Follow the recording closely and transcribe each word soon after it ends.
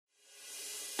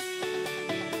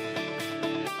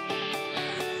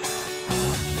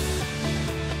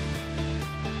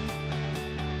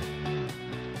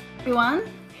Everyone,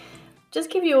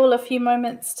 just give you all a few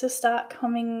moments to start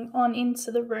coming on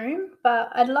into the room, but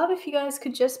I'd love if you guys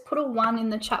could just put a 1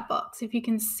 in the chat box if you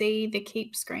can see the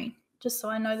Keap screen, just so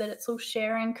I know that it's all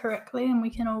sharing correctly and we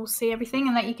can all see everything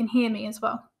and that you can hear me as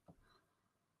well.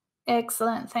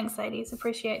 Excellent. Thanks, ladies.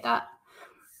 Appreciate that.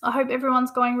 I hope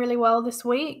everyone's going really well this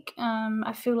week.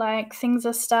 I feel like things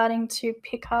are starting to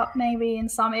pick up maybe in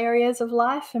some areas of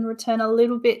life and return a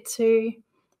little bit to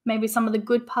maybe some of the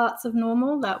good parts of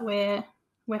normal that we're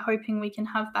hoping we can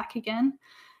have back again.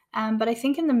 But I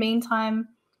think in the meantime,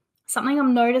 something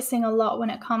I'm noticing a lot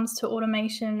when it comes to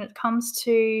automation, when it comes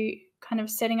to kind of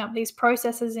setting up these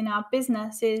processes in our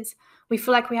business, is we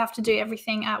feel like we have to do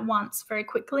everything at once very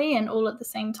quickly and all at the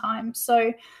same time.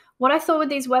 So what I thought with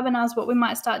these webinars, what we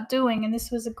might start doing, and this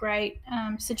was a great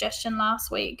suggestion last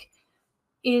week,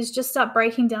 is just start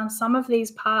breaking down some of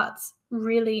these parts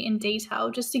really in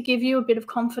detail, just to give you a bit of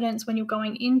confidence when you're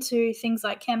going into things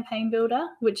like Campaign Builder,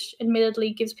 which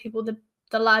admittedly gives people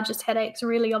the largest headaches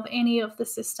really of any of the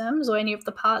systems or any of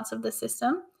the parts of the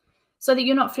system, so that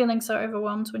you're not feeling so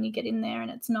overwhelmed when you get in there and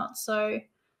it's not so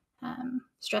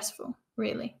stressful,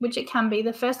 really, which it can be.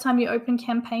 The first time you open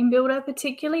Campaign Builder,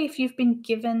 particularly if you've been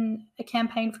given a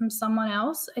campaign from someone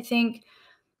else, I think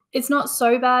it's not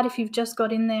so bad if you've just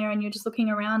got in there and you're just looking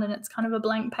around and it's kind of a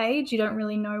blank page. You don't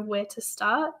really know where to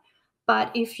start. But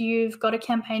if you've got a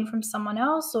campaign from someone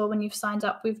else, or when you've signed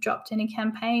up, we've dropped in a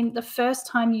campaign, the first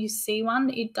time you see one,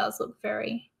 it does look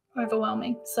very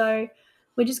overwhelming. So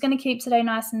we're just going to keep today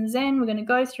nice and zen. We're going to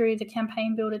go through the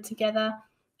Campaign Builder together,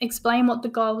 explain what the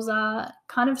goals are,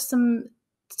 kind of some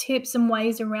tips and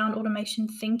ways around automation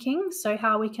thinking, so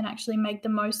how we can actually make the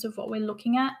most of what we're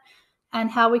looking at, and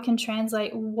how we can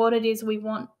translate what it is we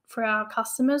want for our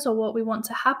customers or what we want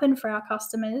to happen for our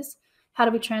customers. How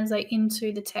do we translate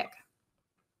into the tech?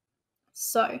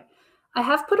 So I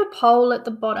have put a poll at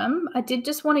the bottom. I did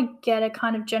just want to get a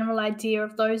kind of general idea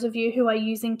of those of you who are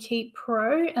using Keap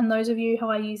Pro and those of you who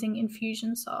are using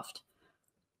Infusionsoft.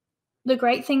 The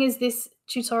great thing is this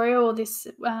tutorial or this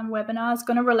webinar is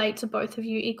going to relate to both of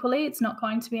you equally. It's not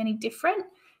going to be any different,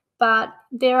 but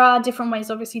there are different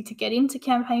ways obviously to get into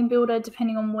Campaign Builder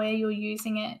depending on where you're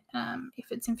using it,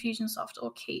 if it's Infusionsoft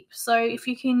or Keap. So if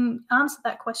you can answer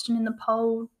that question in the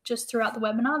poll just throughout the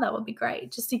webinar, that would be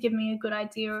great, just to give me a good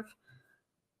idea of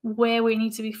where we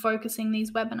need to be focusing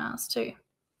these webinars too.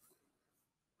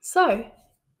 So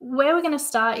where we're going to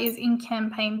start is in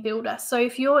Campaign Builder. So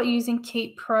if you're using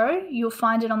Keap Pro, you'll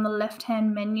find it on the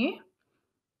left-hand menu.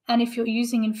 And if you're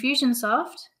using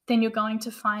Infusionsoft, then you're going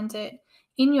to find it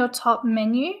in your top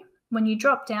menu. When you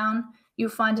drop down, you'll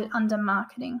find it under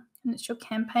Marketing, and it's your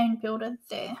Campaign Builder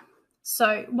there.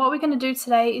 So what we're going to do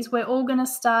today is we're all going to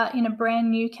start in a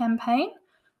brand new campaign.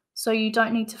 So you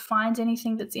don't need to find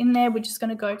anything that's in there. We're just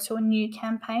going to go to a new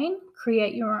campaign,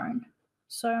 create your own.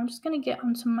 So I'm just going to get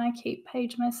onto my Keap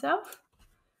page myself.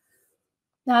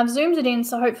 Now I've zoomed it in,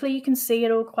 so hopefully you can see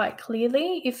it all quite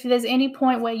clearly. If there's any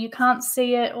point where you can't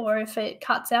see it or if it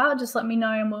cuts out, just let me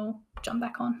know and we'll jump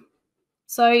back on.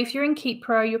 So if you're in Keap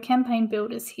Pro, your Campaign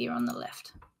Builder is here on the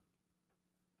left.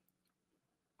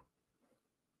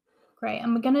 Great,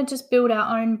 and we're going to just build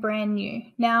our own brand new.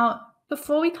 Now,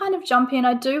 before we kind of jump in,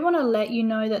 I do want to let you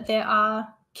know that there are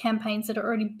campaigns that are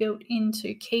already built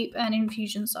into Keap and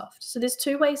Infusionsoft. So there's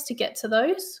two ways to get to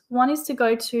those. One is to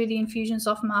go to the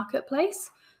Infusionsoft marketplace.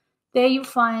 There you'll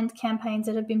find campaigns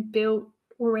that have been built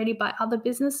already by other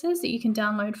businesses that you can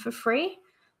download for free.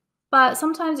 But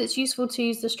sometimes it's useful to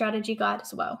use the strategy guide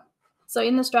as well. So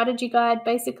in the strategy guide,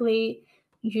 basically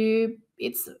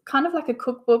it's kind of like a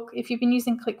cookbook. If you've been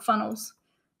using ClickFunnels,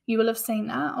 you will have seen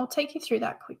that. I'll take you through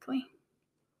that quickly,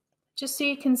 just so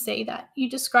you can see that. You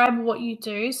describe what you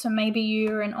do. So maybe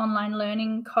you're an online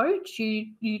learning coach,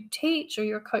 you teach, or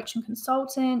you're a coach and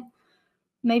consultant.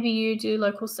 Maybe you do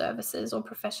local services or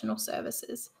professional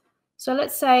services. So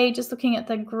let's say, just looking at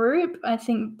the group, I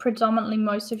think predominantly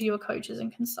most of you are coaches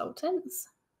and consultants.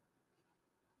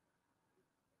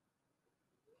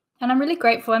 And I'm really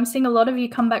grateful. I'm seeing a lot of you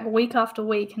come back week after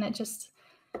week, and it just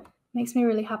makes me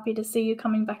really happy to see you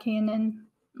coming back in, and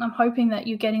I'm hoping that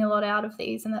you're getting a lot out of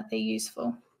these and that they're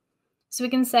useful. So we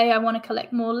can say I want to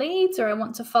collect more leads, or I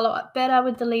want to follow up better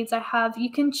with the leads I have.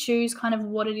 You can choose kind of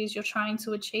what it is you're trying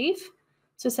to achieve.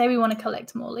 So say we want to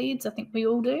collect more leads. I think we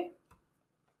all do.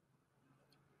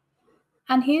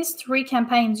 And here's 3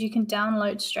 campaigns you can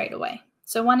download straight away.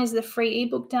 So one is the free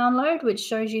ebook download, which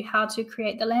shows you how to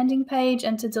create the landing page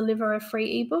and to deliver a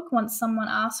free ebook once someone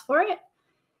asks for it.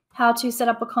 How to set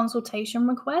up a consultation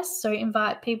request, so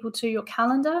invite people to your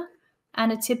calendar,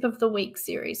 and a tip of the week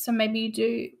series. So maybe you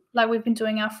do like we've been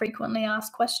doing our frequently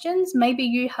asked questions. Maybe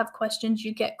you have questions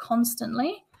you get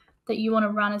constantly that you want to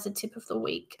run as a tip of the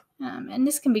week. And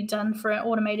this can be done for an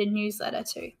automated newsletter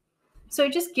too. So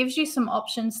it just gives you some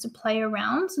options to play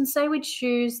around, and say we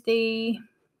choose the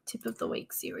tip of the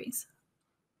week series.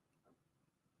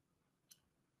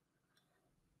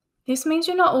 This means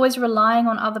you're not always relying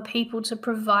on other people to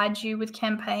provide you with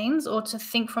campaigns or to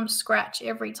think from scratch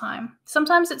every time.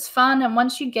 Sometimes it's fun, and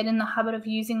once you get in the habit of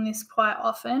using this quite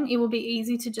often, it will be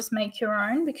easy to just make your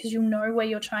own because you'll know where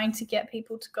you're trying to get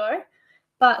people to go.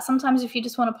 But sometimes if you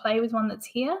just want to play with one that's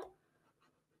here,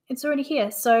 it's already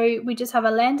here. So we just have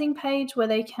a landing page where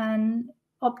they can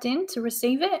opt in to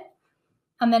receive it,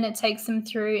 and then it takes them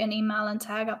through an email and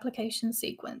tag application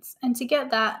sequence. And to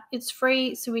get that, it's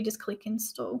free, so we just click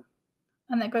install,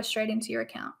 and that goes straight into your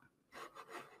account.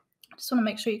 I just want to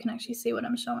make sure you can actually see what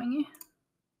I'm showing you.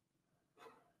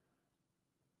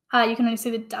 You can only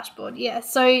see the dashboard. Yeah,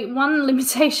 so one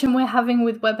limitation we're having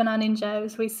with Webinar Ninja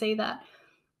is we see that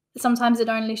sometimes it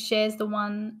only shares the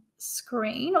one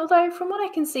screen, although from what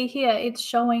I can see here, it's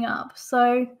showing up.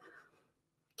 So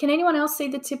can anyone else see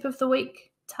the tip of the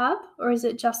week tab, or is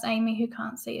it just Amy who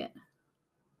can't see it?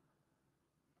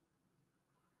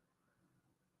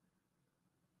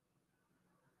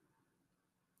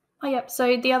 Oh, yep,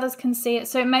 so the others can see it.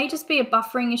 So it may just be a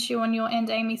buffering issue on your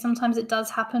end, Amy. Sometimes it does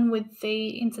happen with the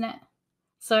internet.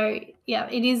 So yeah,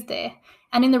 it is there.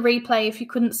 And in the replay, if you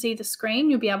couldn't see the screen,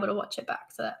 you'll be able to watch it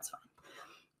back, so that's fine.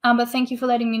 But thank you for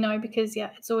letting me know, because yeah,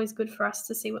 it's always good for us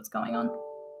to see what's going on.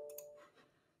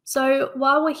 So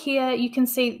while we're here, you can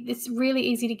see it's really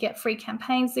easy to get free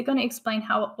campaigns. They're going to explain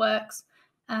how it works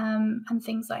and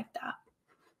things like that.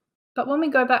 But when we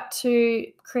go back to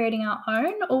creating our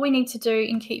own, all we need to do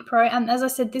in Keap Pro, and as I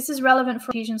said, this is relevant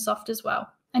for Infusionsoft as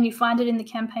well, and you find it in the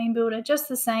campaign builder just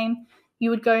the same.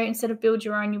 You would go, instead of build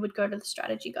your own, you would go to the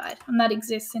strategy guide, and that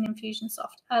exists in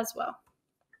Infusionsoft as well.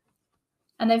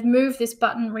 And they've moved this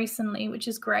button recently, which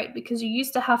is great, because you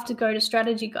used to have to go to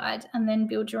strategy guide and then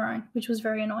build your own, which was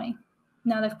very annoying.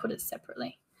 Now they've put it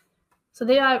separately. So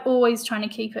they are always trying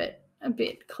to keep it a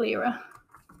bit clearer.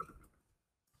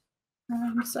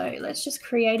 So let's just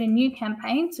create a new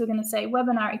campaign. So we're going to say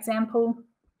webinar example,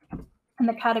 and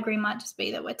the category might just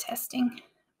be that we're testing,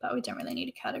 but we don't really need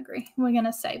a category. We're going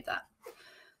to save that.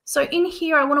 So in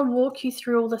here, I want to walk you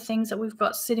through all the things that we've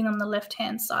got sitting on the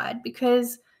left-hand side,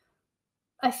 because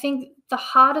I think the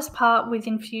hardest part with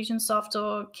Infusionsoft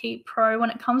or Keap Pro when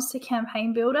it comes to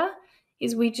Campaign Builder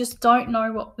is we just don't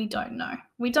know what we don't know.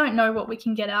 We don't know what we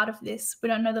can get out of this. We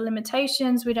don't know the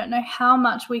limitations. We don't know how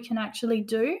much we can actually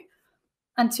do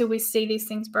until we see these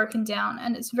things broken down.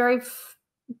 And it's very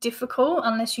difficult,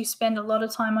 unless you spend a lot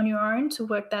of time on your own to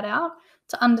work that out,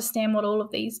 to understand what all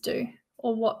of these do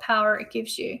or what power it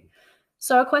gives you.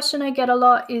 So a question I get a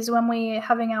lot is when we're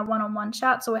having our one-on-one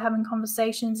chats or we're having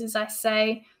conversations, is I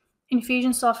say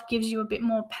Infusionsoft gives you a bit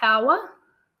more power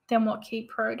than what Keap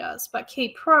Pro does. But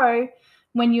Keap Pro,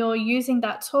 when you're using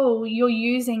that tool, you're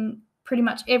using pretty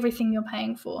much everything you're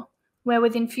paying for. Where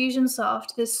with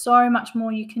Infusionsoft, there's so much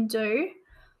more you can do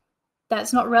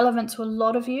that's not relevant to a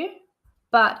lot of you,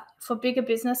 but for bigger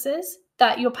businesses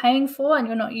that you're paying for and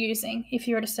you're not using if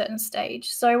you're at a certain stage.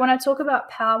 So when I talk about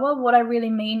power, what I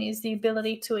really mean is the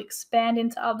ability to expand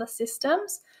into other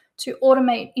systems, to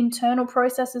automate internal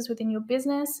processes within your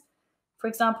business. For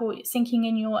example, syncing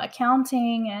in your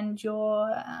accounting and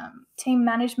your team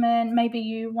management. Maybe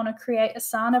you want to create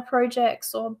Asana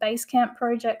projects or Basecamp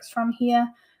projects from here.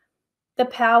 The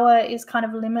power is kind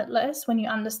of limitless when you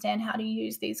understand how to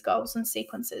use these goals and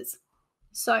sequences.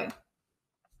 So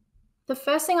the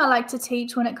first thing I like to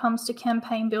teach when it comes to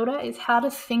Campaign Builder is how to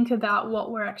think about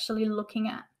what we're actually looking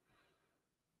at.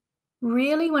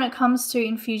 Really, when it comes to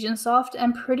Infusionsoft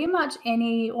and pretty much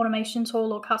any automation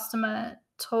tool or customer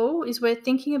tool, is we're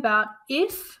thinking about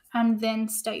if and then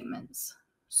statements.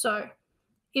 So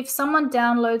if someone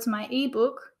downloads my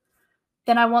ebook,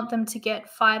 then I want them to get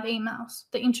 5 emails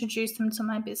that introduce them to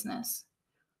my business.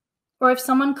 Or if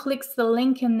someone clicks the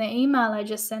link in the email I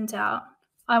just sent out,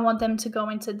 I want them to go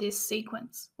into this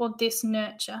sequence or this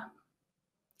nurture.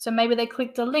 So maybe they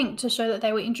clicked a link to show that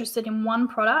they were interested in one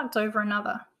product over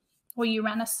another. Or you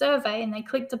ran a survey and they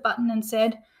clicked a button and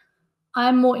said,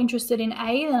 I'm more interested in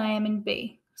A than I am in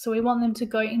B. So we want them to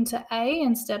go into A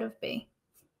instead of B.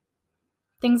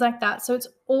 Things like that. So it's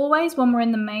always when we're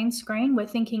in the main screen, we're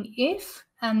thinking if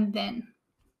and then.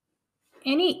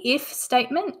 Any if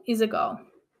statement is a goal.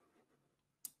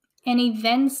 Any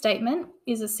then statement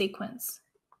is a sequence.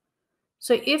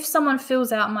 So if someone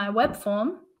fills out my web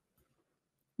form,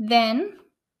 then,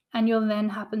 and your then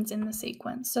happens in the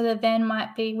sequence. So the then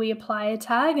might be we apply a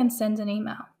tag and send an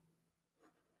email.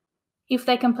 If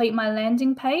they complete my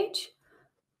landing page,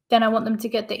 then I want them to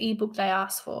get the ebook they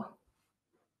asked for.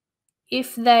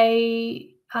 If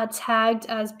they are tagged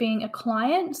as being a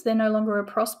client, they're no longer a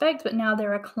prospect, but now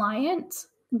they're a client,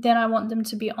 then I want them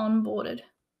to be onboarded.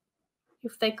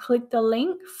 If they click the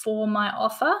link for my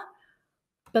offer,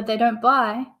 but they don't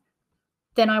buy,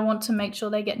 then I want to make sure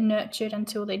they get nurtured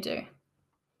until they do.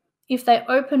 If they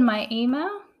open my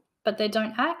email, but they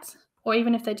don't act, or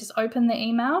even if they just open the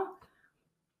email,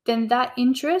 then that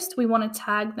interest, we want to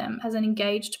tag them as an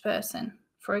engaged person,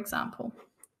 for example.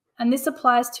 And this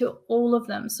applies to all of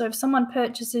them. So if someone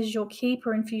purchases your Keap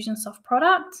or Infusionsoft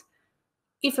product,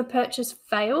 if a purchase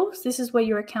fails, this is where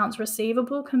your accounts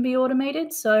receivable can be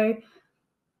automated. So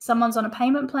someone's on a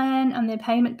payment plan and their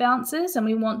payment bounces, and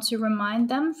we want to remind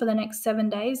them for the next 7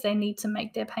 days they need to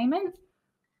make their payment,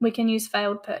 we can use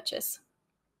failed purchase.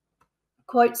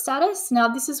 Quote status. Now,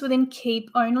 this is within Keap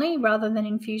only rather than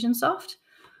Infusionsoft.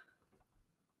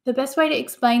 The best way to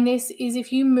explain this is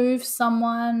if you move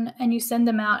someone and you send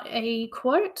them out a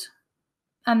quote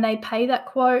and they pay that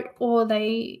quote, or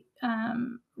they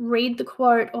read the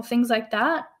quote, or things like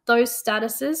that, those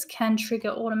statuses can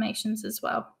trigger automations as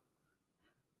well.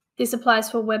 This applies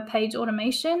for web page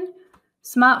automation,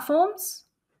 smart forms,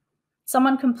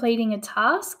 someone completing a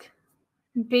task,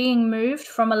 being moved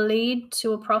from a lead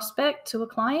to a prospect to a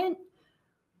client,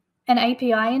 an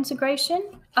API integration.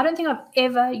 I don't think I've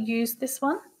ever used this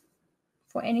one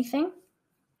for anything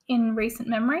in recent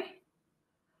memory.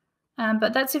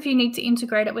 But that's if you need to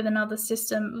integrate it with another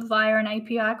system via an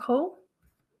API call.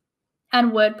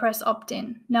 And WordPress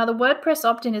opt-in. Now, the WordPress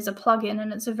opt-in is a plugin,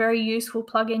 and it's a very useful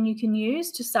plugin you can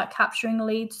use to start capturing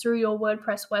leads through your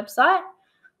WordPress website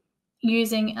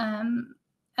using an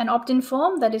opt-in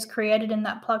form that is created in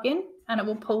that plugin, and it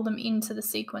will pull them into the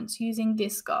sequence using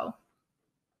this goal.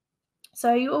 So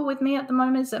are you all with me at the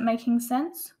moment? Is that making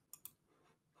sense?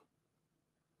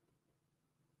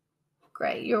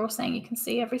 Great. You're all saying you can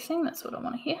see everything. That's what I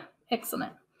want to hear.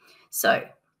 Excellent. So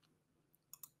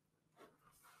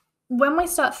when we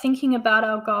start thinking about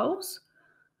our goals,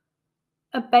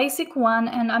 a basic one,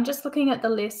 and I'm just looking at the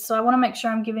list, so I want to make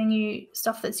sure I'm giving you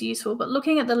stuff that's useful, but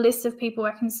looking at the list of people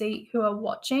I can see who are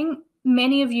watching,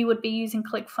 many of you would be using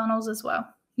ClickFunnels as well.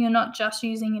 You're not just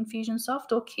using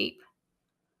Infusionsoft or Keap.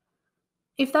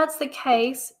 If that's the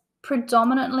case,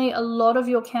 predominantly a lot of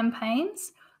your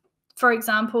campaigns, for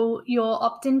example, your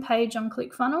opt-in page on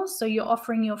ClickFunnels, so you're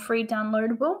offering your free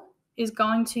downloadable, is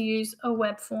going to use a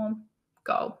web form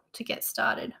goal to get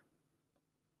started.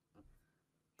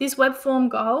 This web form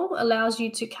goal allows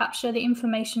you to capture the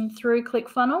information through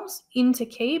ClickFunnels into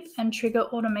Keap and trigger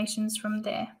automations from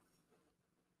there.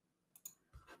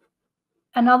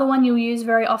 Another one you'll use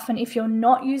very often if you're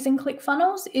not using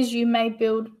ClickFunnels is you may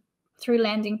build through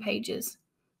landing pages.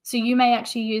 So you may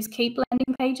actually use Keap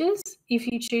landing pages. If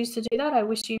you choose to do that, I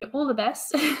wish you all the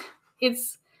best.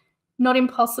 It's not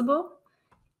impossible.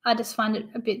 I just find it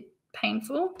a bit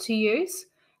painful to use,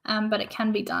 but it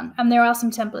can be done. And there are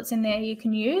some templates in there you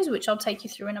can use, which I'll take you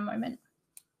through in a moment.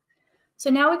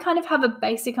 So now we kind of have a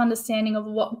basic understanding of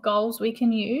what goals we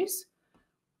can use.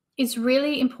 It's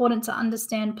really important to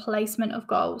understand placement of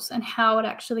goals and how it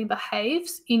actually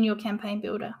behaves in your campaign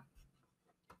builder.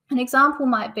 An example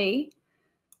might be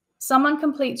someone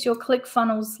completes your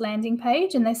ClickFunnels landing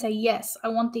page and they say, yes, I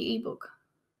want the ebook.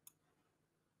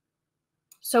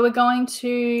 So we're going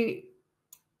to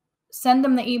send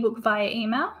them the ebook via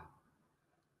email.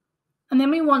 And then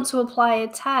we want to apply a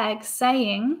tag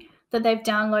saying that they've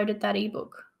downloaded that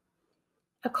ebook.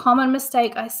 A common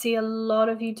mistake I see a lot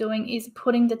of you doing is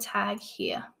putting the tag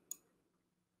here.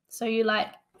 So you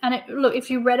look, if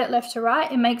you read it left to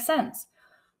right, it makes sense.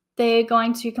 They're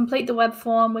going to complete the web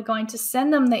form, we're going to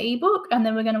send them the ebook, and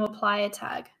then we're going to apply a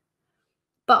tag.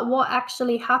 But what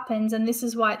actually happens, and this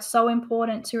is why it's so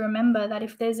important to remember that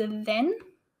if there's a then,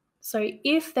 so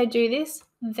if they do this,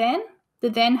 then, the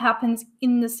then happens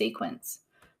in the sequence.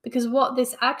 Because what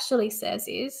this actually says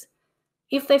is,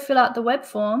 if they fill out the web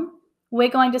form, we're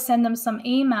going to send them some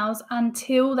emails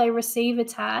until they receive a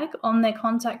tag on their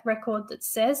contact record that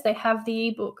says they have the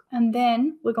ebook, and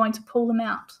then we're going to pull them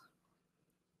out.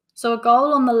 So a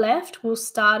goal on the left will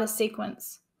start a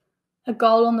sequence. A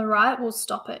goal on the right will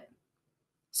stop it.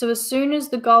 So as soon as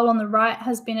the goal on the right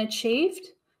has been achieved,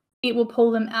 it will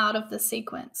pull them out of the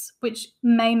sequence, which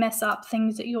may mess up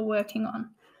things that you're working on.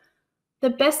 The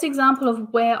best example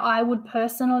of where I would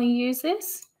personally use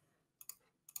this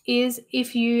is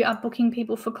if you are booking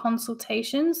people for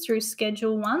consultations through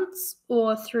Schedule Once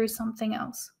or through something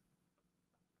else.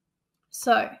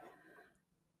 So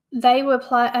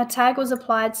a tag was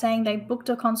applied saying they booked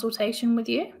a consultation with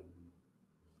you.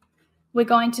 we're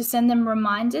going to send them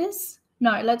reminders.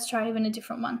 No, let's try even a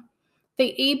different one.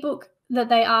 The ebook that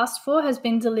they asked for has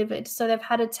been delivered. So they've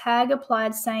had a tag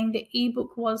applied saying the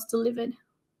ebook was delivered.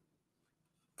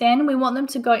 Then we want them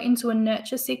to go into a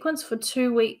nurture sequence for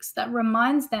 2 weeks that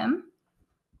reminds them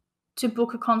to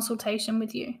book a consultation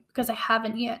with you because they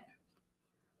haven't yet.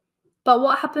 But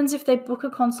what happens if they book a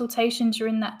consultation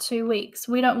during that 2 weeks?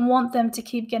 We don't want them to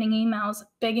keep getting emails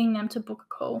begging them to book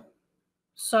a call.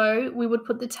 So we would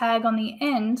put the tag on the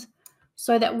end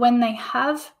so that when they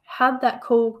have had that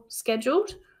call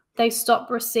scheduled, they stop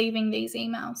receiving these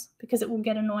emails because it will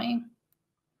get annoying.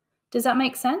 Does that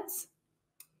make sense?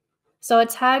 So a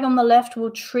tag on the left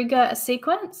will trigger a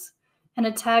sequence and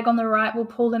a tag on the right will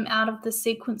pull them out of the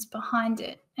sequence behind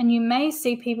it. And you may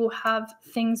see people have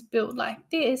things built like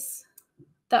this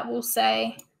that will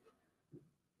say,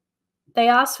 they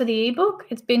asked for the ebook,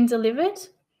 it's been delivered.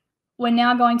 We're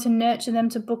now going to nurture them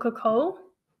to book a call.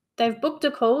 They've booked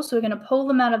a call, so we're going to pull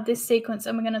them out of this sequence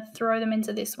and we're going to throw them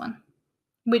into this one,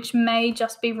 which may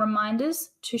just be reminders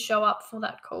to show up for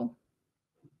that call.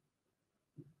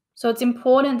 So it's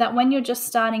important that when you're just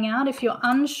starting out, if you're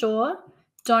unsure,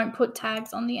 don't put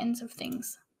tags on the ends of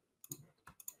things.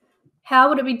 How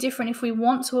would it be different if we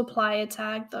want to apply a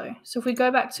tag though? So if we go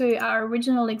back to our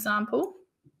original example,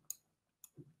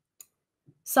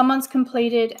 someone's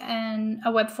completed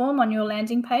a web form on your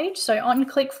landing page. So on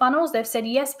ClickFunnels, they've said,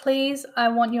 yes, please, I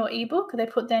want your ebook. They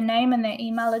put their name and their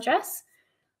email address.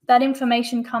 That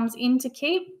information comes into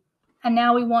Keap, and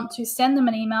now we want to send them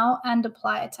an email and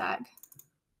apply a tag.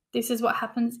 This is what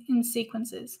happens in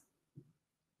sequences.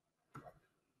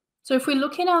 So if we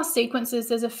look in our sequences,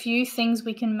 there's a few things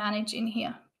we can manage in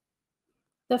here.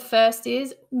 The first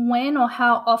is when or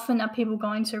how often are people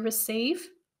going to receive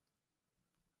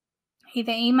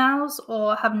either emails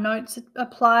or have notes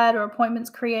applied or appointments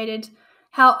created.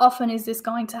 How often is this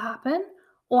going to happen?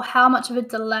 Or how much of a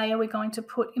delay are we going to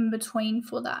put in between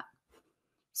for that?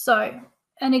 So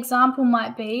an example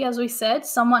might be, as we said,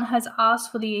 someone has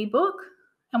asked for the ebook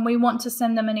and we want to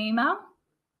send them an email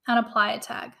and apply a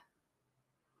tag.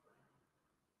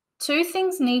 Two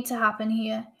things need to happen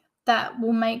here that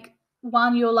will make,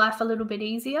 one, your life a little bit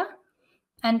easier,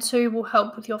 and two, will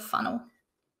help with your funnel.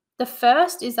 The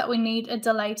first is that we need a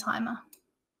delay timer.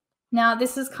 Now,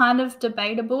 this is kind of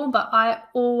debatable, but I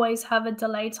always have a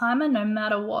delay timer no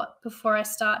matter what before I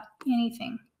start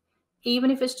anything, even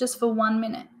if it's just for 1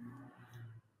 minute.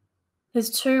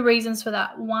 There's two reasons for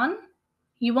that. One,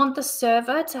 you want the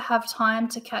server to have time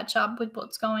to catch up with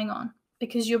what's going on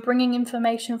because you're bringing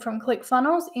information from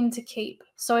ClickFunnels into Keap.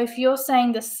 So if you're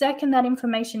saying the second that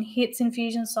information hits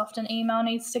Infusionsoft, an email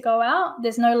needs to go out,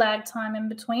 there's no lag time in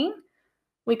between.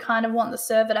 We kind of want the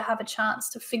server to have a chance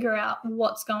to figure out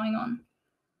what's going on.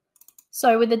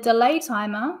 So with a delay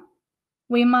timer,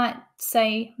 we might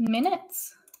say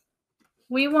minutes.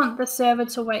 We want the server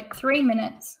to wait 3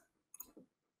 minutes.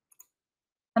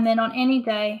 And then on any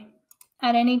day,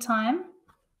 at any time,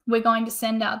 we're going to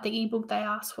send out the ebook they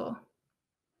asked for.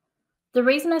 The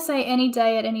reason I say any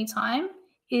day at any time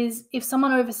is if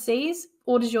someone overseas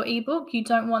orders your ebook, you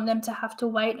don't want them to have to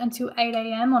wait until 8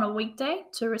 a.m. on a weekday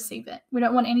to receive it. We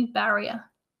don't want any barrier.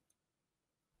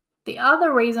 The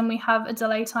other reason we have a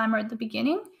delay timer at the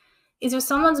beginning is if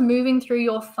someone's moving through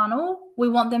your funnel, we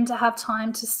want them to have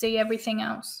time to see everything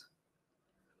else.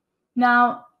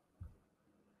 Now,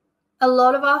 a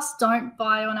lot of us don't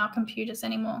buy on our computers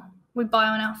anymore. We buy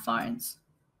on our phones.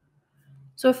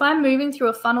 So if I'm moving through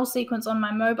a funnel sequence on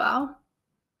my mobile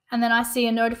and then I see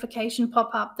a notification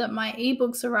pop up that my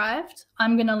ebook's arrived,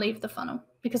 I'm going to leave the funnel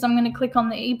because I'm going to click on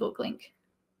the ebook link.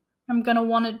 I'm going to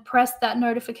want to press that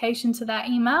notification to that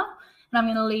email and I'm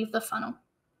going to leave the funnel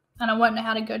and I won't know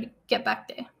how to go to get back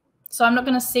there. So I'm not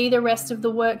going to see the rest of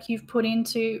the work you've put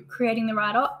into creating the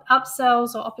right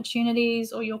upsells or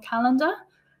opportunities or your calendar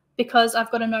because I've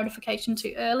got a notification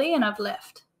too early and I've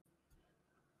left.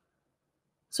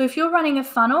 So if you're running a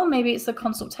funnel, maybe it's a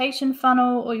consultation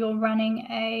funnel or you're running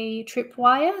a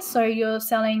tripwire. So you're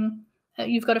selling,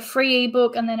 you've got a free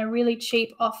ebook and then a really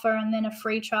cheap offer and then a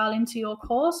free trial into your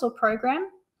course or program.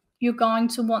 You're going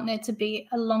to want there to be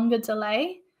a longer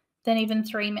delay than even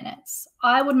 3 minutes.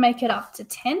 I would make it up to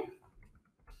 10.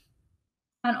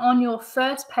 And on your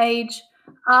first page,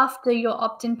 after your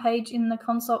opt-in page in the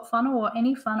consult funnel or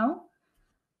any funnel,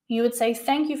 you would say,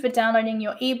 thank you for downloading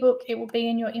your ebook. It will be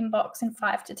in your inbox in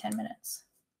 5 to 10 minutes.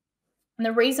 And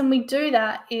the reason we do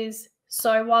that is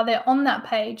so while they're on that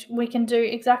page, we can do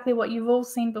exactly what you've all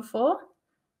seen before.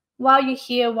 While you're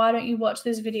here, why don't you watch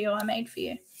this video I made for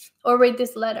you? Or read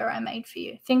this letter I made for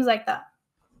you? Things like that.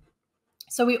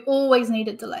 So we always need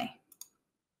a delay.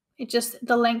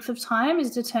 The length of time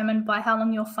is determined by how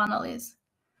long your funnel is.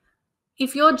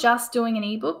 If you're just doing an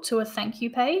ebook to a thank you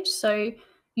page, so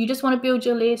you just want to build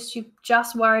your list, you're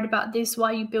just worried about this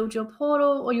while you build your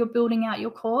portal, or you're building out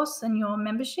your course and your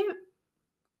membership,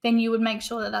 then you would make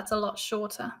sure that that's a lot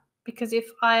shorter. Because if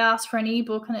I ask for an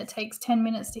ebook and it takes 10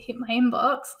 minutes to hit my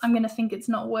inbox, I'm going to think it's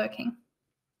not working.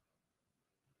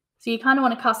 So you kind of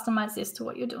want to customize this to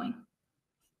what you're doing.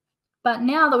 But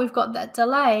now that we've got that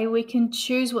delay, we can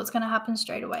choose what's going to happen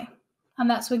straight away. And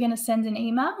that's we're going to send an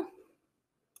email.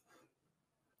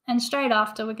 And straight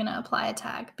after, we're going to apply a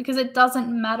tag, because it doesn't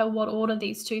matter what order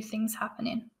these two things happen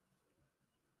in.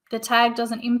 The tag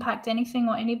doesn't impact anything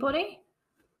or anybody.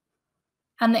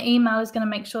 And the email is going to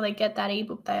make sure they get that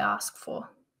ebook they ask for.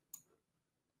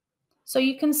 So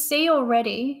you can see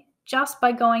already, just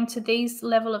by going to these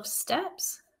level of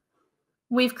steps,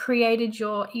 we've created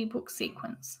your ebook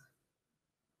sequence.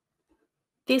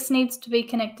 This needs to be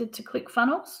connected to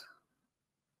ClickFunnels.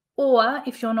 Or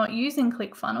if you're not using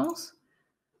ClickFunnels,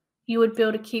 you would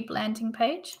build a Keap landing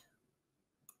page.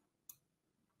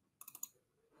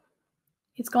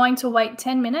 It's going to wait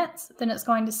 10 minutes, then it's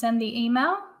going to send the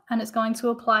email and it's going to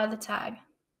apply the tag.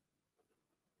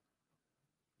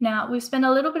 Now, we've spent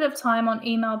a little bit of time on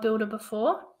Email Builder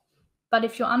before, but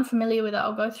if you're unfamiliar with it,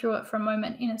 I'll go through it for a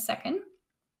moment in a second.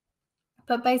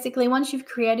 But basically, once you've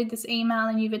created this email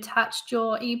and you've attached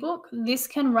your ebook, this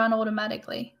can run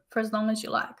automatically for as long as you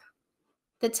like.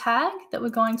 The tag that we're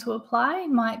going to apply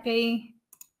might be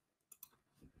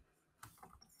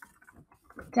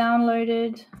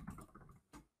downloaded.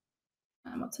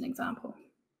 What's an example?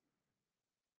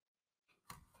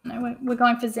 No, we're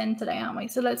going for Zen today, aren't we?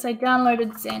 So let's say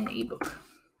downloaded Zen ebook.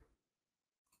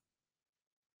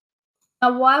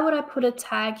 Now, why would I put a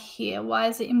tag here? Why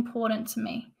is it important to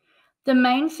me? The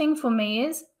main thing for me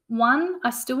is, one,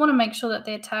 I still want to make sure that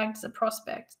they're tagged as a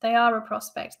prospect. They are a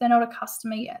prospect. They're not a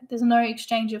customer yet. There's no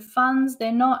exchange of funds.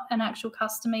 They're not an actual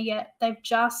customer yet. They've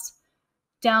just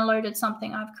downloaded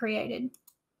something I've created.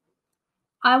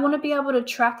 I want to be able to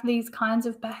track these kinds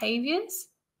of behaviors,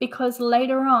 because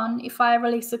later on, if I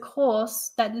release a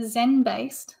course that's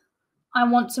Zen-based, I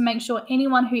want to make sure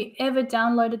anyone who ever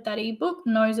downloaded that ebook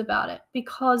knows about it,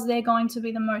 because they're going to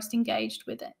be the most engaged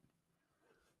with it.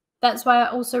 That's why I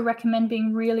also recommend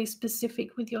being really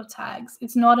specific with your tags.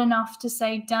 It's not enough to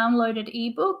say downloaded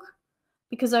ebook,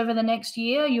 because over the next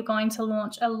year, you're going to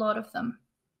launch a lot of them.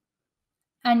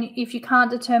 And if you can't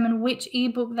determine which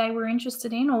ebook they were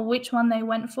interested in or which one they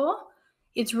went for,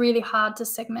 it's really hard to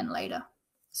segment later.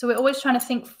 So we're always trying to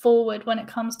think forward when it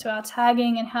comes to our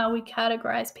tagging and how we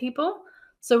categorize people,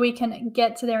 so we can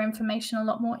get to their information a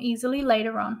lot more easily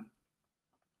later on.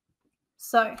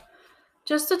 So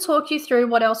just to talk you through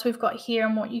what else we've got here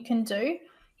and what you can do.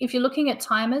 If you're looking at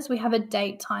timers, we have a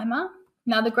date timer.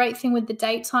 Now, the great thing with the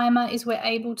date timer is we're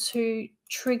able to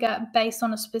trigger based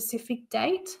on a specific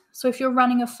date. So if you're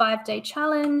running a 5-day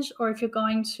challenge, or if you're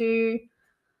going to,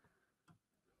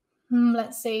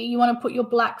 let's see, you want to put your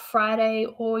Black Friday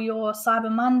or your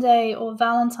Cyber Monday or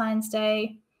Valentine's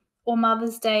Day or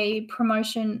Mother's Day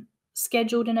promotion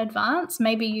scheduled in advance.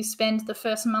 Maybe you spend the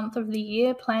first month of the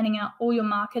year planning out all your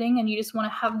marketing and you just want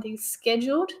to have these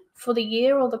scheduled for the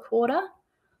year or the quarter.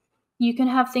 You can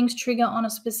have things trigger on a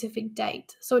specific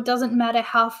date. So it doesn't matter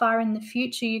how far in the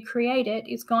future you create it,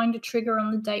 it's going to trigger on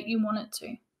the date you want it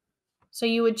to. So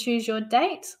you would choose your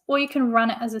date, or you can run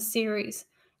it as a series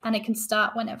and it can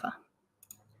start whenever.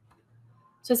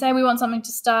 So say we want something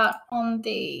to start on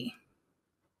the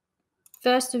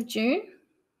 1st of June.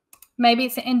 Maybe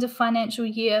it's the end of financial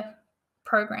year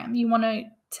program. You want to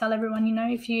tell everyone,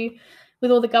 if you, with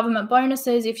all the government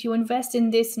bonuses, if you invest in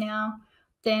this now,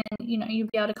 then, you'll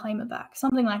be able to claim it back,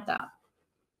 something like that.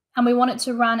 And we want it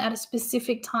to run at a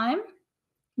specific time.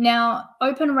 Now,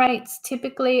 open rates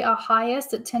typically are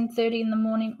highest at 10:30 in the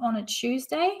morning on a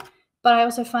Tuesday, but I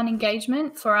also find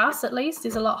engagement, for us at least,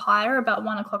 is a lot higher, about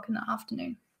 1 o'clock in the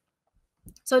afternoon.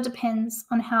 So it depends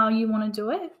on how you want to do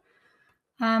it.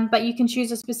 But you can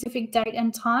choose a specific date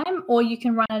and time, or you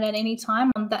can run it at any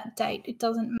time on that date. It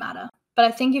doesn't matter. But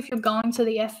I think if you're going to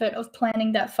the effort of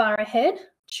planning that far ahead,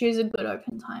 choose a good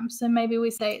open time. So maybe we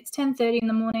say it's 10:30 in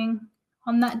the morning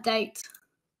on that date,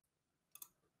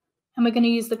 and we're going to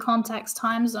use the contact's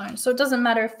time zone. So it doesn't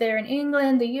matter if they're in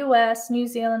England, the US, New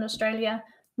Zealand, Australia,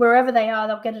 wherever they are,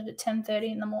 they'll get it at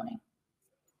 10:30 in the morning.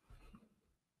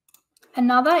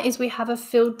 Another is we have a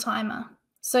field timer.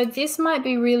 So this might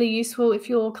be really useful if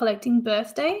you're collecting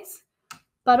birthdays,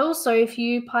 but also if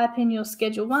you pipe in your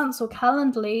schedule once or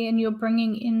Calendly and you're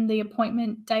bringing in the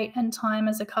appointment date and time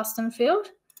as a custom field,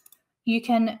 you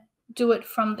can do it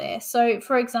from there. So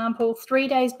for example, 3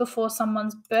 days before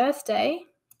someone's birthday,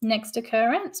 next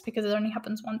occurrence, because it only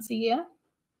happens once a year,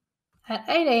 at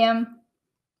 8 a.m.,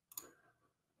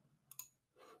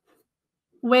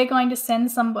 we're going to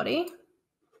send somebody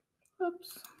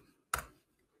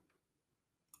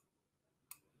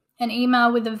an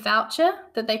email with a voucher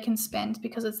that they can spend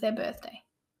because it's their birthday.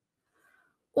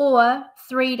 Or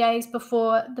 3 days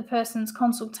before the person's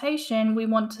consultation, we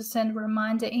want to send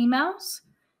reminder emails,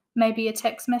 maybe a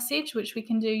text message, which we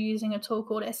can do using a tool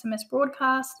called SMS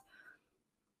Broadcast,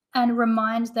 and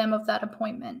remind them of that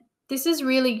appointment. This is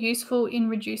really useful in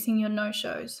reducing your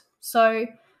no-shows. So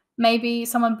maybe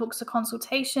someone books a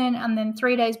consultation and then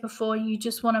 3 days before, you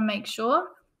just want to make sure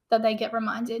that they get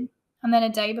reminded, and then a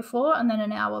day before, and then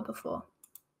an hour before.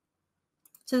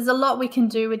 So there's a lot we can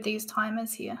do with these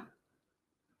timers here.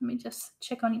 Let me just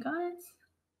check on you guys.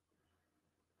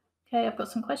 Okay, I've got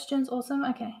some questions. Awesome.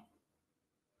 Okay.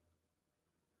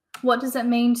 What does it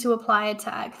mean to apply a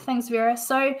tag? Thanks, Vera.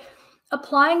 So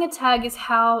applying a tag is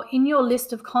how in your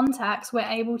list of contacts, we're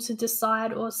able to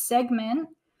decide or segment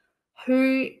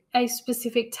who a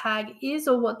specific tag is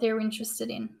or what they're interested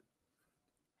in.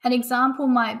 An example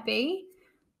might be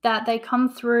that they come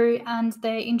through and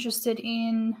they're interested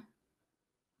in,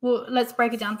 well, let's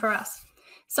break it down for us.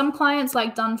 Some clients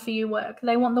like done for you work.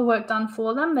 They want the work done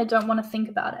for them. They don't want to think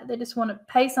about it. They just want to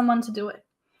pay someone to do it.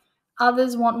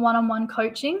 Others want one-on-one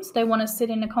coaching. So they want to sit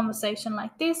in a conversation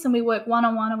like this and we work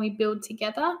one-on-one and we build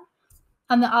together.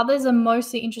 And the others are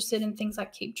mostly interested in things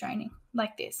like Keap training,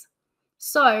 like this.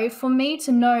 So for me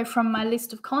to know from my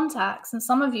list of contacts, and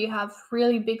some of you have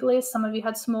really big lists, some of you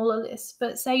had smaller lists,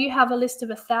 but say you have a list of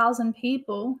 1,000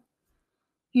 people,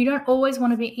 you don't always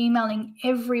want to be emailing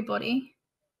everybody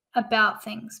about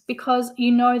things because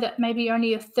you know that maybe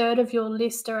only 1/3 of your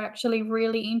list are actually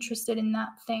really interested in that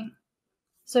thing.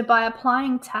 So by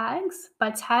applying tags,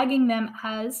 by tagging them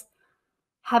as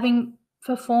having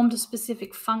performed a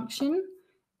specific function,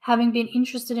 having been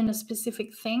interested in a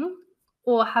specific thing,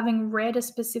 or having read a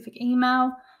specific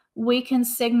email, we can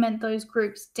segment those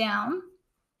groups down.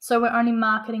 So we're only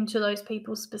marketing to those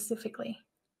people specifically.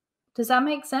 Does that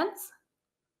make sense?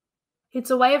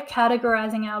 It's a way of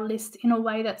categorizing our list in a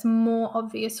way that's more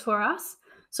obvious for us.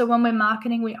 So when we're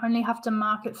marketing, we only have to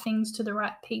market things to the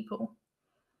right people.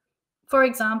 For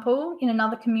example, in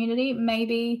another community,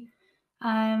 maybe,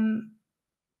 let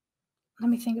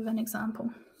me think of an example.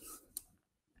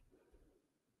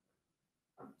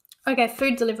 Okay,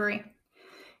 food delivery.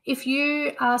 If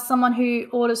you are someone who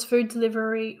orders food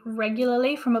delivery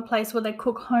regularly from a place where they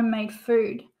cook homemade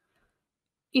food,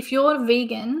 if you're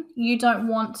vegan, you don't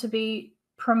want to be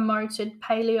promoted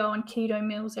paleo and keto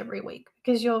meals every week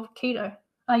because you're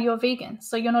vegan,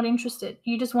 so you're not interested.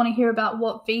 You just want to hear about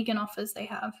what vegan offers they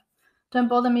have. Don't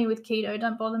bother me with keto.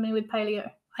 Don't bother me with paleo.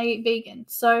 I eat vegan.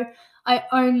 So I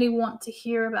only want to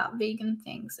hear about vegan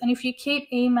things. And if you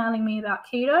keep emailing me about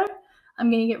keto, I'm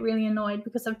going to get really annoyed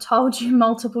because I've told you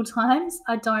multiple times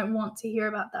I don't want to hear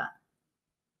about that.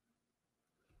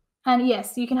 And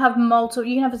yes, you can have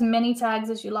as many tags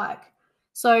as you like.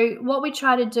 So what we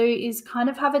try to do is kind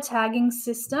of have a tagging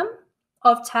system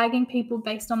of tagging people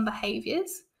based on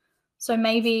behaviors. So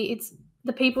maybe it's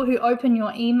the people who open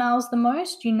your emails the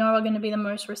most, are going to be the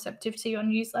most receptive to your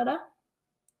newsletter.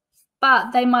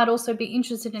 But they might also be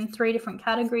interested in 3 different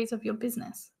categories of your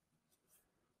business.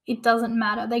 It doesn't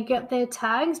matter. They get their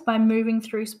tags by moving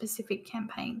through specific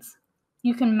campaigns.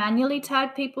 You can manually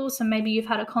tag people. So maybe you've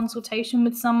had a consultation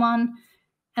with someone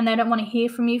and they don't want to hear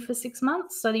from you for 6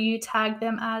 months. So you tag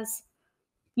them as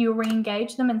you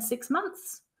re-engage them in 6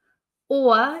 months.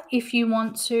 Or if you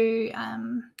want to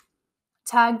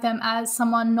tag them as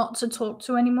someone not to talk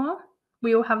to anymore,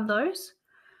 we all have those,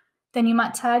 then you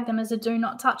might tag them as a do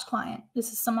not touch client.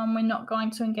 This is someone we're not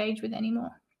going to engage with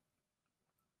anymore.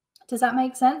 Does that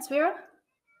make sense, Vera?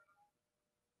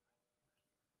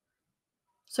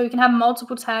 So we can have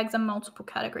multiple tags and multiple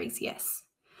categories, yes.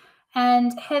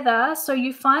 And Heather, so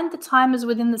you find the timers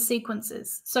within the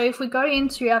sequences. So if we go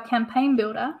into our campaign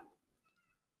builder,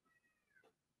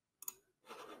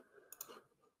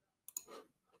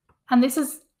 and this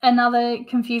is another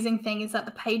confusing thing, is that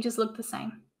the pages look the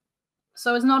same.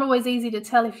 So it's not always easy to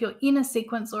tell if you're in a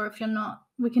sequence or if you're not.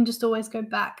 We can just always go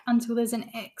back until there's an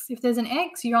X. If there's an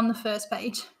X, you're on the first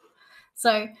page.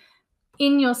 So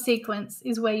in your sequence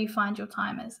is where you find your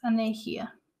timers, and they're here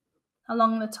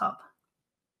along the top.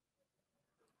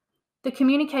 The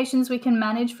communications we can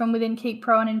manage from within Keap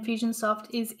Pro and Infusionsoft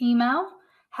is email.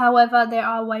 However, there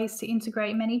are ways to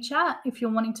integrate ManyChat if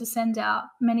you're wanting to send out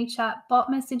ManyChat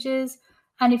bot messages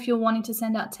And if you're wanting to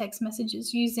send out text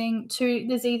messages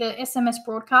there's either SMS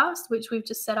broadcast, which we've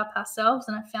just set up ourselves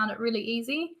and I found it really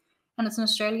easy, and it's an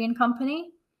Australian company,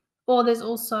 or there's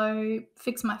also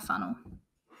Fix My Funnel,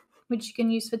 which you can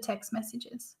use for text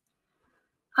messages.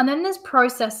 And then there's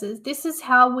processes. This is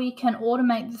how we can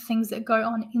automate the things that go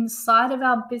on inside of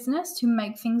our business to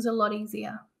make things a lot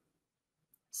easier.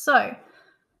 So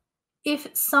if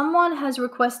someone has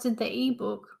requested the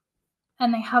ebook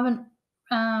and they haven't,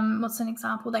 what's an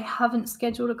example? They haven't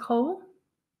scheduled a call,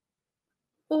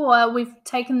 or we've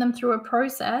taken them through a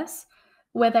process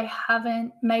where they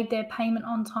haven't made their payment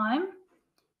on time,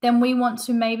 then we want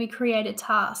to maybe create a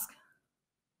task.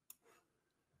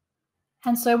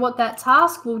 And so what that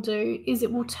task will do is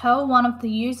it will tell one of the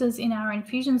users in our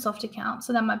Infusionsoft account,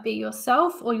 so that might be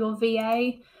yourself or your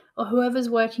VA or whoever's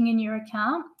working in your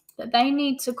account, that they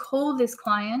need to call this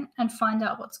client and find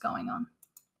out what's going on.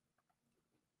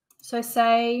 So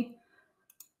say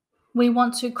we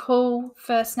want to call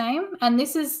first name, and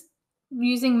this is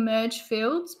using merge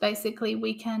fields. Basically,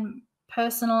 we can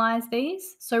personalize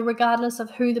these. So regardless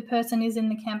of who the person is in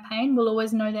the campaign, we'll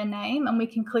always know their name, and we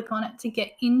can click on it to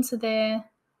get into their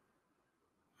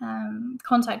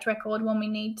contact record when we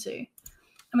need to.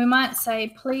 And we might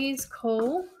say, please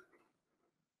call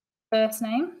first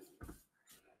name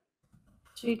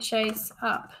to chase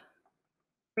up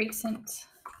recent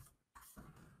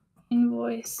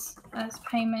invoice as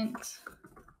payment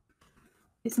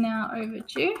is now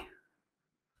overdue.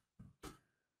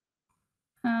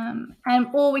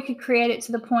 Or we could create it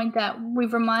to the point that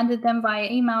we've reminded them via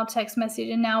email, text message,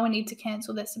 and now we need to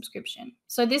cancel their subscription.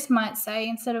 So this might say,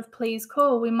 instead of please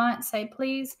call, we might say,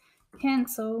 please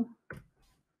cancel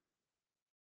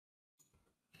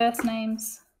first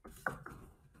name's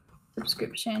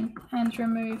subscription and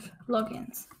remove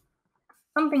logins.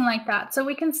 Something like that. So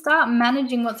we can start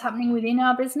managing what's happening within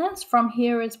our business from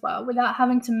here as well, without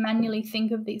having to manually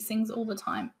think of these things all the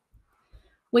time.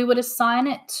 We would assign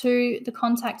it to the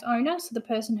contact owner, so the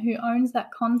person who owns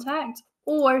that contact,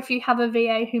 or if you have a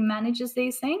VA who manages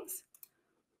these things,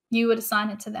 you would assign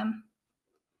it to them.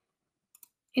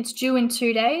 It's due in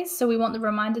 2 days, so we want the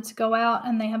reminder to go out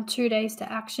and they have 2 days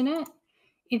to action it.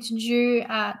 It's due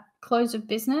at close of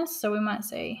business, so we might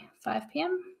say 5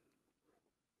 p.m.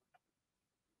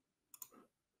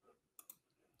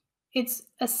 It's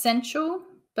essential,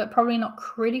 but probably not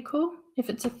critical. If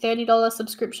it's a $30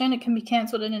 subscription, it can be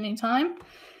cancelled at any time,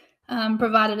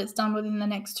 provided it's done within the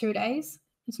next 2 days.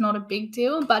 It's not a big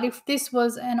deal. But if this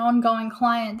was an ongoing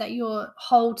client that your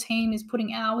whole team is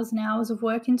putting hours and hours of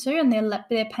work into, and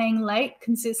they're paying late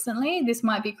consistently, this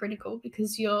might be critical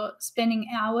because you're spending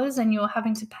hours and you're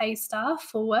having to pay staff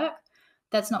for work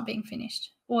that's not being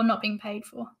finished or not being paid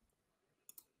for.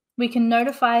 We can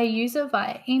notify a user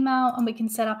via email, and we can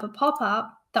set up a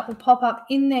pop-up that will pop up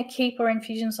in their Keap or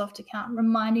Infusionsoft account,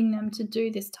 reminding them to do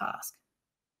this task.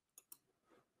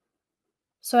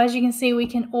 So as you can see, we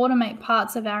can automate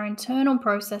parts of our internal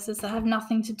processes that have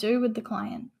nothing to do with the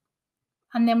client.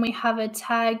 And then we have a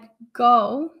tag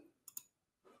goal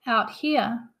out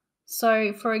here.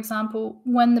 So for example,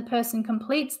 when the person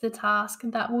completes the task,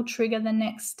 that will trigger the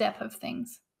next step of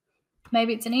things.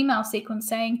 Maybe it's an email sequence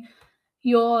saying,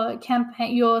 your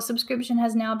subscription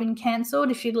has now been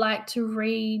cancelled. If you'd like to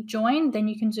rejoin, then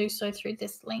you can do so through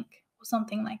this link or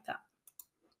something like that.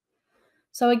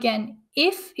 So again,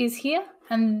 if is here,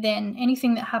 and then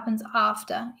anything that happens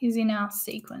after is in our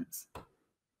sequence.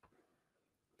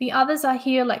 The others are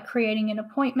here, like creating an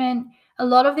appointment. A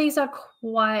lot of these are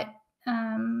quite,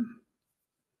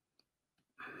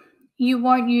 you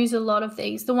won't use a lot of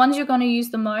these. The ones you're going to use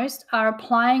the most are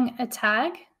applying a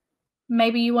tag.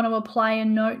 Maybe you want to apply a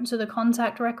note to the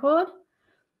contact record.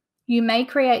 You may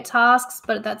create tasks,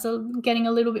 but that's getting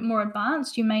a little bit more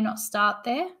advanced. You may not start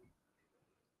there.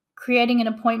 Creating an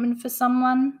appointment for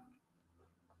someone.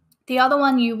 The other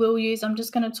one you will use, I'm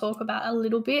just going to talk about a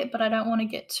little bit, but I don't want to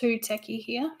get too techie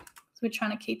here. So we're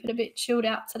trying to keep it a bit chilled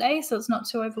out today, so it's not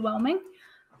too overwhelming.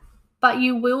 But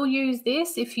you will use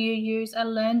this if you use a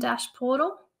LearnDash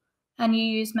portal and you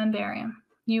use Memberium.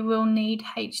 You will need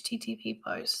HTTP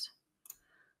post.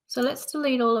 So let's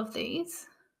delete all of these.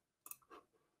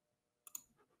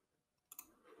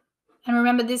 And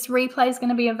remember, this replay is going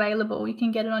to be available. You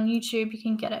can get it on YouTube. You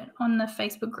can get it on the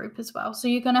Facebook group as well. So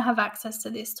you're going to have access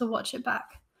to this to watch it back.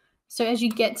 So as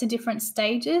you get to different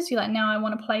stages, you're like, now I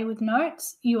want to play with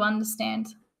notes. You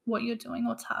understand what you're doing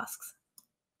or tasks.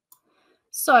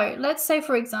 So let's say,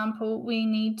 for example, we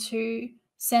need to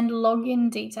send login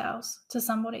details to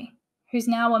somebody who's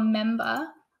now a member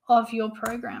of your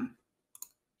program.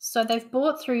 So they've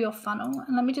bought through your funnel.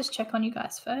 And let me just check on you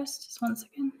guys first. Just 1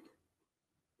 second.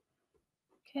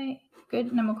 Okay,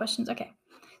 good. No more questions. Okay.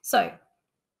 So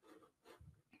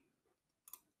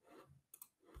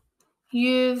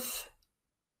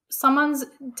someone's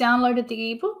downloaded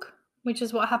the ebook, which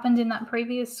is what happened in that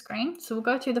previous screen. So we'll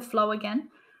go through the flow again.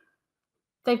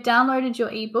 They've downloaded your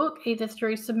ebook either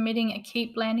through submitting a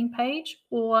Keap landing page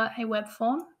or a web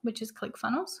form, which is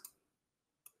ClickFunnels.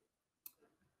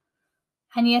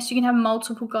 And yes, you can have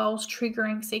multiple goals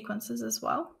triggering sequences as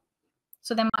well.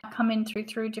 So they might come in through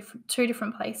two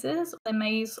different places. They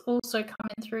may also come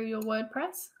in through your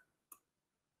WordPress.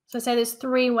 So say there's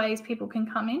 3 ways people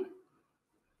can come in.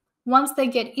 Once they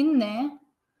get in there,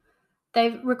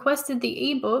 they've requested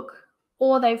the ebook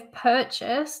or they've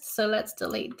purchased. So let's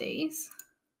delete these.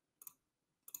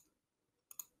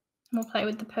 We'll play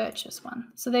with the purchase one.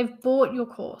 So they've bought your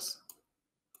course.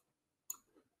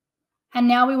 And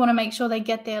now we want to make sure they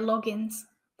get their logins.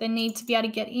 They need to be able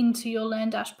to get into your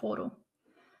LearnDash portal.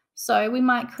 So we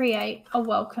might create a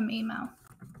welcome email.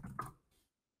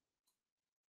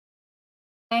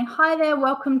 Saying, hi there,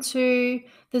 welcome to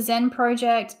the Zen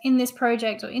project. In this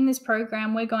project or in this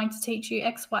program, we're going to teach you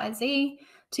X, Y, Z.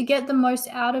 To get the most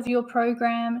out of your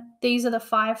program, these are the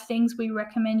 5 things we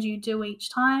recommend you do each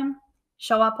time.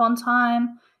 Show up on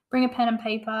time, bring a pen and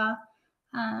paper,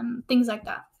 things like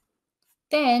that.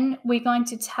 Then we're going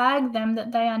to tag them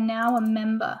that they are now a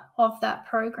member of that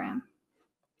program.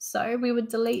 So we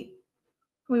would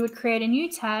create a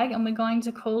new tag and we're going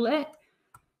to call it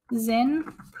Zen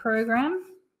Program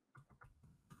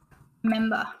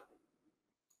Member.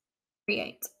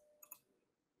 Create.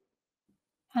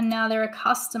 And now they're a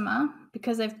customer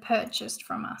because they've purchased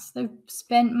from us. They've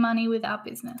spent money with our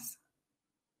business.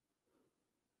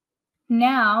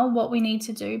 Now what we need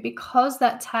to do, because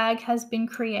that tag has been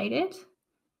created,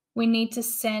 we need to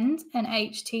send an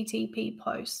HTTP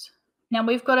post. Now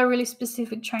we've got a really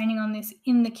specific training on this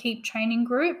in the Keap training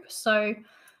group. So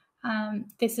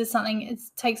this is something, it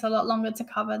takes a lot longer to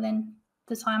cover than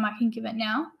the time I can give it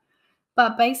now.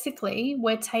 But basically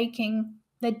we're taking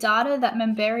the data that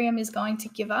Memberium is going to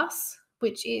give us,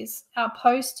 which is our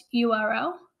post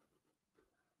URL.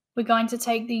 We're going to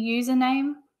take the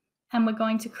username and we're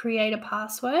going to create a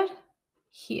password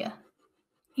here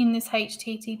in this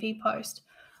HTTP post.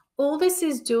 All this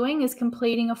is doing is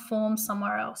completing a form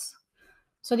somewhere else.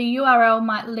 So the URL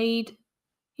might lead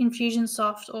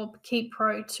Infusionsoft or Keap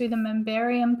Pro to the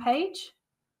Memberium page,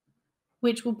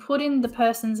 which will put in the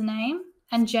person's name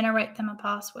and generate them a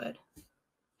password.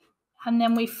 And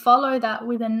then we follow that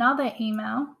with another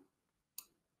email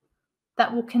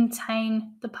that will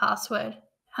contain the password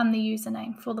and the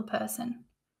username for the person.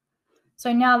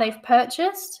 So now they've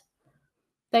purchased,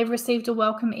 they've received a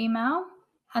welcome email,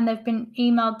 and they've been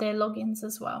emailed their logins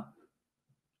as well.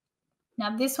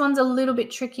 Now this one's a little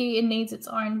bit tricky. It needs its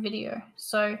own video.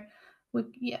 So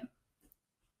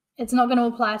it's not going to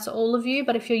apply to all of you,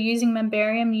 but if you're using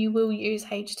Memberium, you will use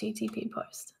HTTP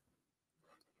post.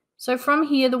 So from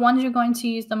here, the ones you're going to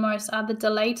use the most are the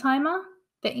delay timer,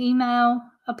 the email,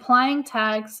 applying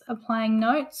tags, applying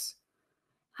notes,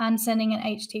 and sending an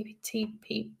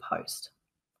HTTP post.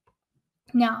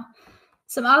 Now,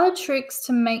 some other tricks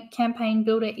to make Campaign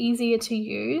Builder easier to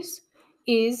use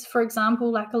is, for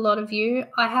example, like a lot of you,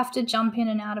 I have to jump in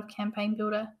and out of Campaign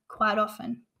Builder quite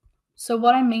often. So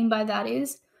what I mean by that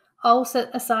is I'll set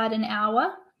aside an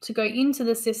hour to go into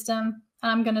the system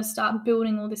and I'm going to start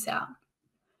building all this out.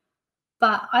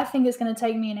 But I think it's going to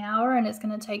take me an hour and it's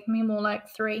going to take me more like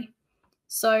 3.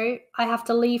 So I have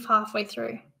to leave halfway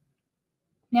through.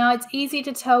 Now it's easy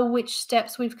to tell which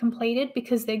steps we've completed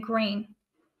because they're green.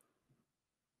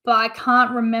 But I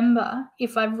can't remember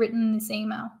if I've written this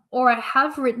email, or I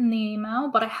have written the email,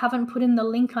 but I haven't put in the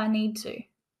link I need to.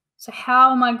 So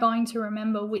how am I going to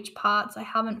remember which parts I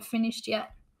haven't finished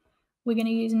yet? We're going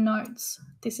to use notes.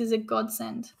 This is a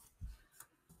godsend.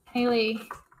 Haley,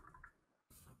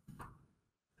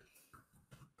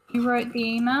 you wrote the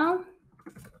email,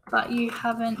 but you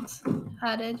haven't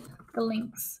added the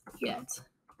links yet.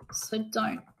 So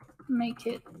don't make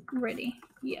it ready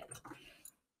yet.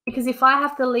 Because if I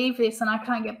have to leave this and I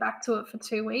can't get back to it for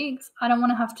 2 weeks, I don't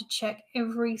want to have to check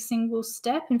every single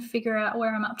step and figure out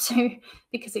where I'm up to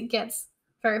because it gets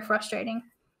very frustrating.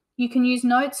 You can use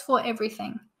notes for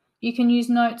everything. You can use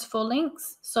notes for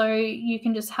links. So you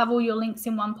can just have all your links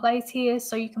in one place here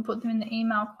so you can put them in the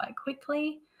email quite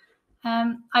quickly.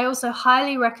 I also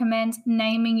highly recommend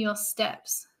naming your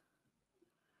steps.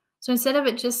 So instead of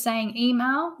it just saying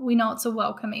email, we know it's a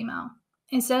welcome email.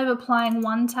 Instead of applying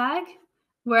one tag,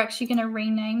 we're actually going to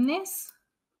rename this.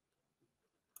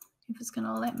 If it's going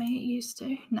to let me, it used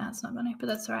to. No, it's not going to, but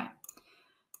that's all right.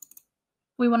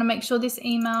 We want to make sure this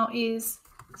email is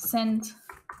send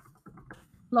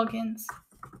logins.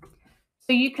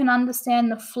 So you can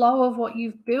understand the flow of what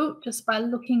you've built just by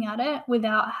looking at it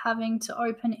without having to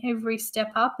open every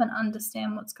step up and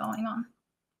understand what's going on.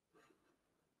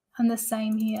 And the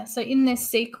same here. So in this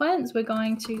sequence, we're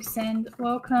going to send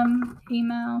welcome,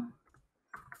 email,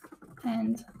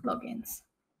 and logins.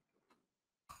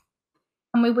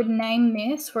 And we would name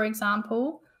this, for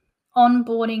example,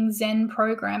 onboarding Zen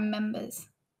program members,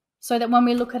 so that when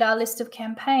we look at our list of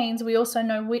campaigns, we also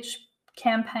know which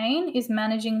campaign is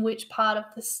managing which part of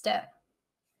the step.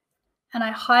 And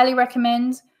I highly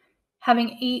recommend having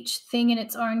each thing in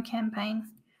its own campaign.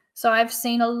 So I've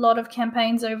seen a lot of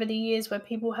campaigns over the years where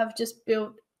people have just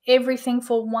built everything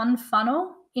for one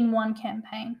funnel in one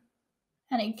campaign.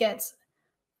 And it gets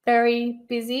very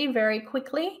busy very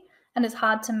quickly and it's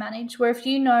hard to manage. Where if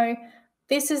you know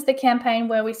this is the campaign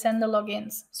where we send the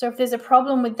logins. So if there's a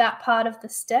problem with that part of the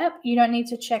step, you don't need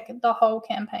to check the whole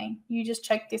campaign. You just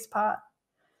check this part.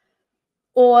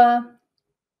 Or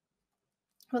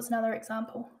what's another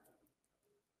example?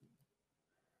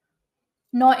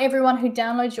 Not everyone who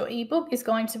downloads your ebook is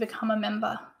going to become a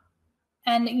member.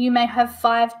 And you may have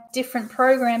 5 different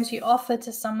programs you offer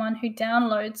to someone who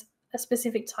downloads a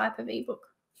specific type of ebook.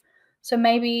 So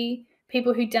maybe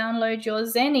people who download your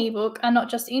Zen ebook are not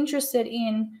just interested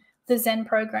in the Zen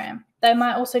program. They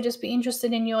might also just be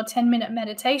interested in your 10-minute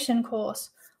meditation course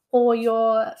or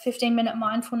your 15-minute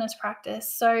mindfulness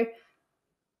practice. So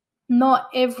not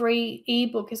every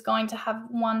ebook is going to have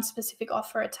one specific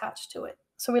offer attached to it.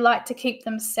 So we like to keep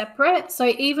them separate. So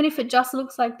even if it just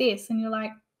looks like this and you're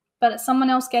like, but someone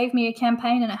else gave me a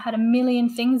campaign and it had a million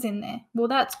things in there. Well,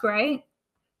 that's great.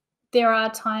 There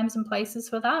are times and places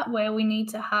for that where we need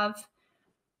to have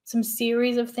some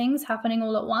series of things happening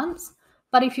all at once.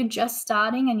 But if you're just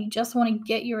starting and you just want to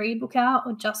get your ebook out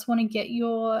or just want to get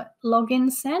your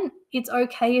login sent, it's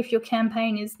okay if your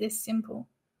campaign is this simple.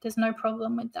 There's no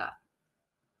problem with that.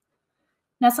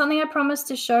 Now, something I promised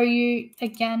to show you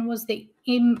again was the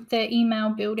email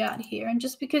build out here. And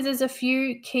just because there's a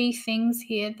few key things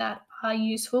here that are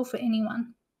useful for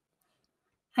anyone.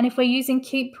 And if we're using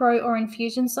Keap Pro or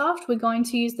Infusionsoft, we're going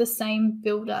to use the same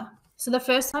builder. So the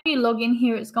first time you log in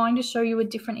here, it's going to show you a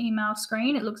different email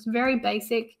screen. It looks very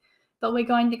basic, but we're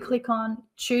going to click on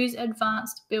Choose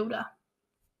Advanced Builder.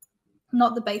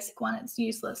 Not the basic one, it's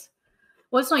useless.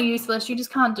 Well, it's not useless, you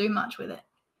just can't do much with it.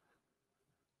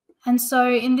 And so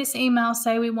in this email,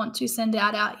 say we want to send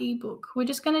out our ebook. We're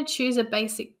just going to choose a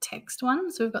basic text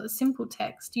one. So we've got the simple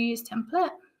text, use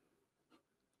template.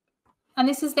 And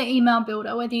this is the email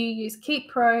builder, whether you use Keap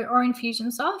Pro or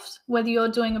Infusionsoft, whether you're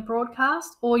doing a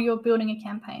broadcast or you're building a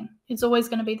campaign, it's always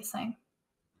going to be the same.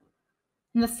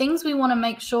 And the things we want to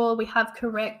make sure we have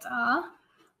correct are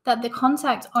that the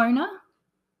contact owner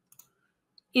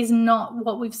is not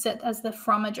what we've set as the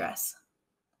from address.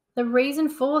 The reason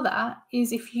for that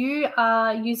is if you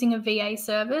are using a VA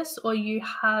service or you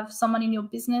have someone in your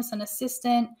business, an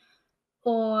assistant,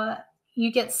 or you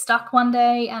get stuck one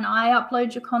day and I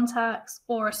upload your contacts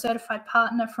or a certified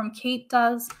partner from Keap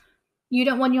does, you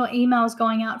don't want your emails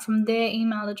going out from their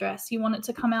email address. You want it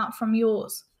to come out from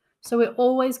yours. So we're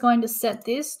always going to set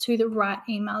this to the right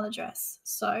email address.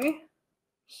 So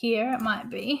here it might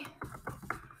be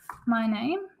my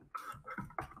name.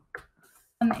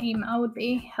 And the email would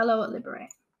be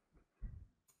hello@Liberate.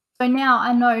 So now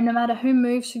I know no matter who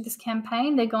moves through this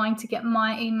campaign, they're going to get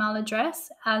my email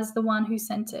address as the one who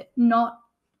sent it, not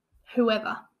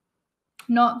whoever,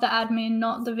 not the admin,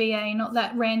 not the VA, not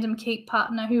that random Keap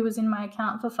partner who was in my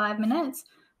account for 5 minutes.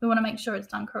 We want to make sure it's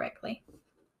done correctly.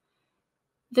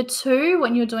 The 2,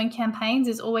 when you're doing campaigns,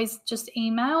 is always just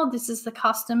email. This is the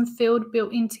custom field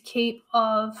built into Keap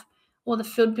of, or the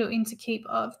field built into Keap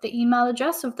of the email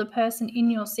address of the person in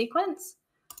your sequence.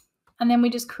 And then we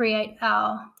just create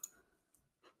our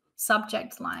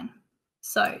subject line.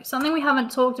 So something we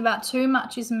haven't talked about too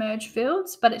much is merge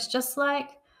fields, but it's just like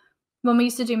when we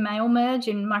used to do mail merge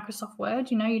in Microsoft Word,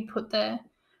 you know, you'd put the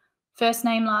first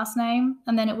name, last name,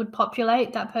 and then it would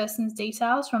populate that person's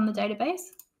details from the database.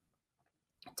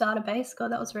 God,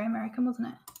 that was very American, wasn't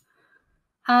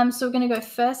it? So we're going to go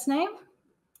first name.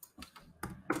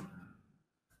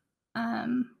 I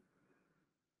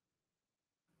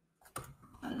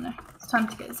don't know. It's time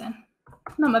to get Zen.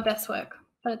 Not my best work,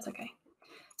 but it's okay.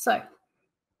 So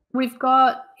we've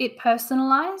got it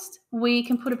personalized. We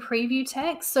can put a preview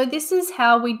text. So this is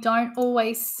how we don't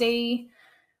always see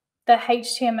the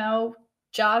HTML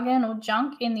jargon or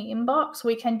junk in the inbox.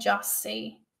 We can just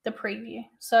see the preview.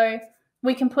 So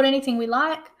we can put anything we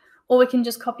like, or we can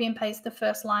just copy and paste the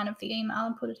first line of the email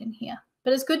and put it in here.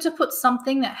 But it's good to put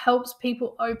something that helps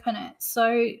people open it.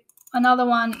 So another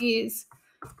one is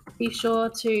be sure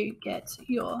to get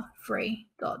your free ...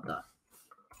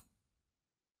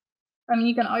 I mean,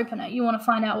 you can open it. You want to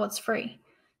find out what's free.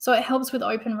 So it helps with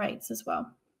open rates as well.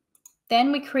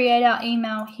 Then we create our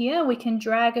email here. We can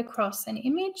drag across an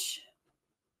image.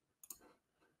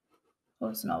 Oh,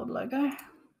 it's an old logo.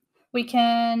 We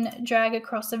can drag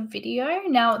across a video.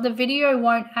 Now, the video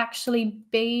won't actually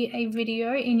be a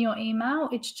video in your email.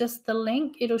 It's just the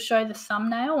link. It'll show the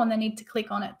thumbnail and they need to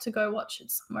click on it to go watch it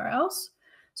somewhere else.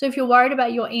 So if you're worried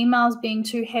about your emails being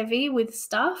too heavy with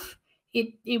stuff,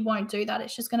 it won't do that.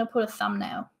 It's just going to put a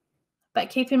thumbnail. But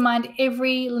keep in mind,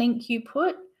 every link you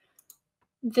put,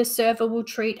 the server will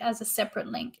treat as a separate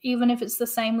link. Even if it's the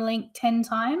same link 10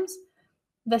 times,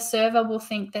 the server will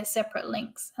think they're separate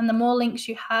links. And the more links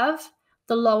you have,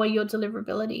 the lower your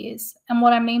deliverability is. And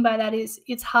what I mean by that is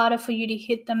it's harder for you to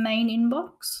hit the main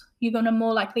inbox. You're going to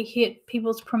more likely hit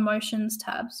people's promotions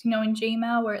tabs, in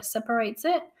Gmail where it separates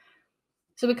it.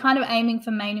 So we're kind of aiming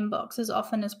for main inbox as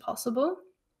often as possible,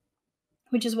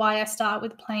 which is why I start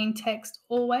with plain text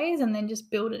always and then just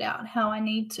build it out how I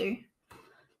need to.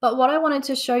 But what I wanted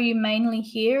to show you mainly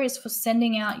here is for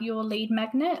sending out your lead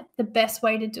magnet, the best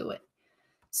way to do it.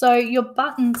 So your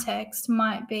button text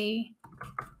might be,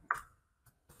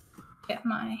 get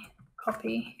my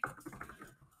copy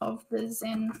of the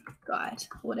Zen guide,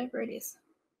 whatever it is.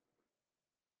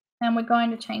 And we're going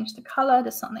to change the color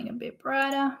to something a bit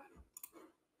brighter.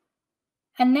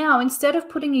 And now instead of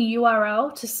putting a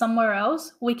URL to somewhere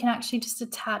else, we can actually just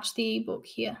attach the ebook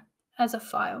here as a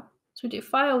file. So we do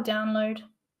file download.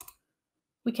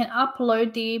 We can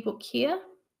upload the ebook here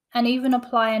and even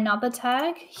apply another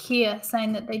tag here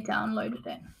saying that they downloaded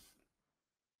it.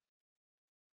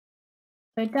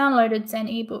 So downloaded Zen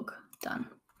ebook, done.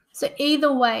 So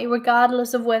either way,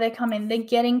 regardless of where they come in, they're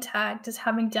getting tagged as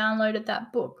having downloaded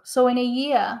that book. So in a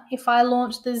year, if I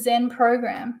launch the Zen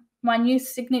program, my new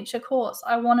signature course,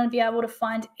 I want to be able to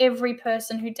find every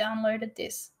person who downloaded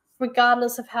this,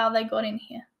 regardless of how they got in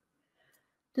here.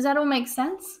 Does that all make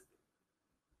sense?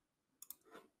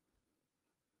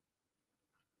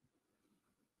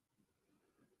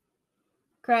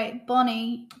 Great,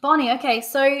 Bonnie. Okay,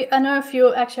 so I know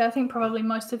I think probably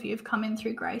most of you have come in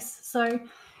through Grace. So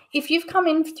if you've come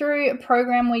in through a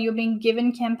program where you're being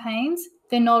given campaigns,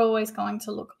 they're not always going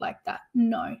to look like that.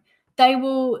 No, they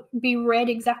will be read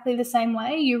exactly the same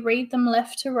way. You read them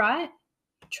left to right.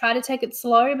 Try to take it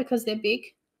slow because they're big.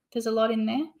 There's a lot in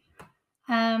there.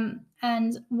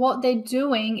 And what they're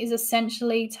doing is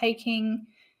essentially taking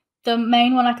the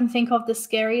main one I can think of, the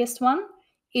scariest one,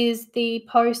 is the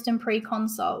post and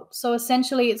pre-consult. So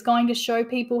essentially it's going to show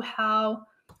people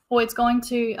it's going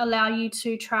to allow you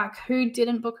to track who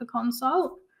didn't book a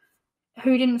consult,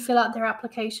 who didn't fill out their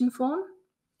application form.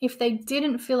 If they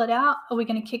didn't fill it out, are we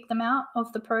going to kick them out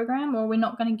of the program, or are we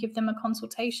not going to give them a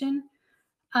consultation?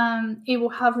 It will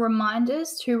have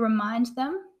reminders to remind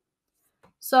them.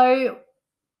 So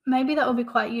maybe that will be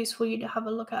quite useful for you to have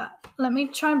a look at. Let me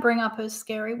try and bring up a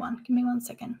scary one. Give me 1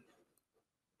 second.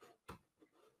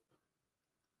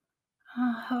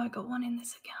 Have I got one in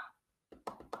this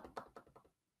account?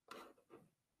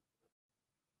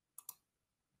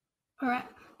 All right,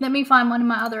 let me find one in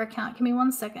my other account. Give me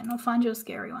 1 second. I'll find you a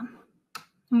scary one.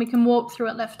 And we can walk through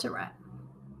it left to right.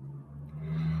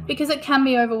 Because it can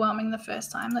be overwhelming the first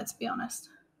time, let's be honest.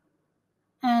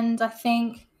 And I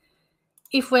think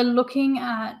if we're looking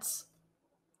at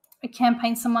a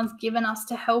campaign someone's given us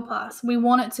to help us, we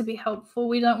want it to be helpful.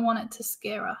 We don't want it to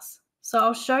scare us. So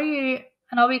I'll show you,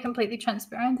 and I'll be completely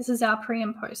transparent. This is our pre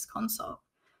and post consult,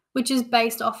 which is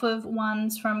based off of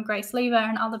ones from Grace Lever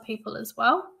and other people as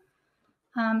well.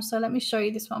 So let me show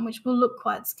you this one, which will look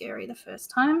quite scary the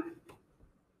first time.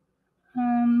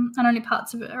 And only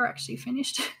parts of it are actually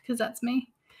finished because that's me.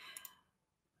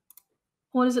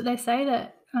 What is it they say,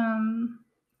 that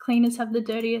cleaners have the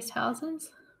dirtiest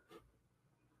houses?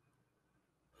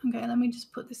 Okay, let me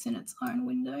just put this in its own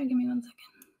window. Give me 1 second.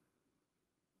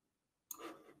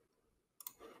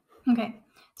 Okay,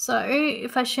 so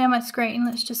if I share my screen,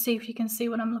 let's just see if you can see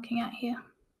what I'm looking at here.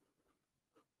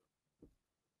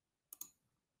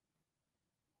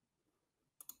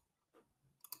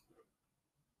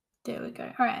 There we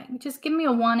go. All right, just give me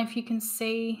a 1 if you can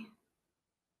see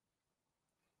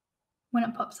when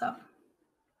it pops up.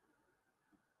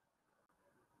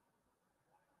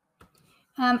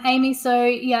 Amy, so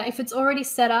yeah, if it's already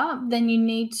set up, then you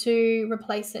need to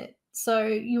replace it. So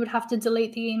you would have to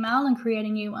delete the email and create a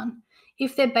new one.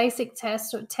 If they're basic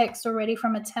text already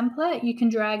from a template, you can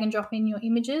drag and drop in your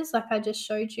images like I just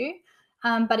showed you.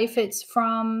 But if it's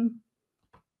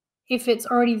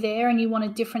already there and you want a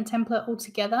different template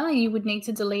altogether, you would need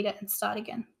to delete it and start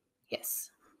again.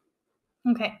 Yes.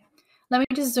 Okay. Let me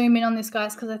just zoom in on this,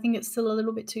 guys, because I think it's still a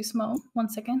little bit too small. 1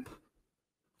 second.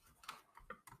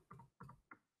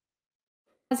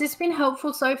 Has this been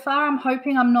helpful so far? I'm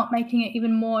hoping I'm not making it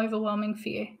even more overwhelming for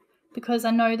you, because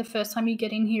I know the first time you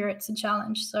get in here, it's a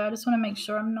challenge. So I just want to make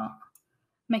sure I'm not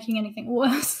making anything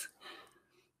worse.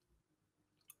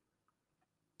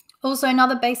 Also,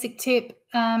 another basic tip,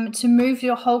 to move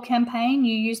your whole campaign,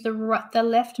 you use the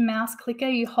left mouse clicker,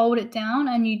 you hold it down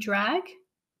and you drag.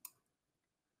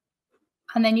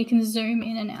 And then you can zoom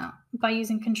in and out by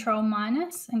using Control-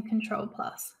 and Control+.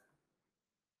 Just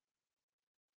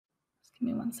give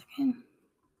me 1 second.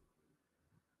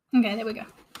 Okay, there we go.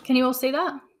 Can you all see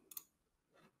that?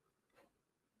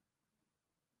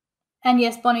 And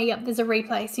yes, Bonnie, yep, there's a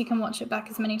replay, so you can watch it back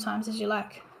as many times as you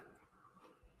like.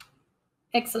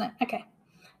 Excellent. Okay.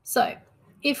 So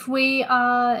if we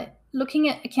are looking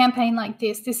at a campaign like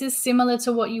this, this is similar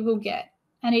to what you will get.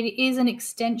 And it is an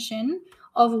extension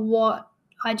of what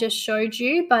I just showed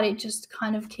you, but it just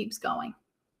kind of keeps going.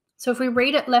 So if we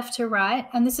read it left to right,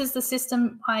 and this is the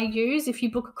system I use. If you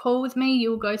book a call with me,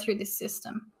 you'll go through this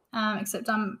system, except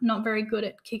I'm not very good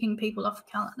at kicking people off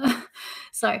the calendar.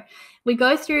 So we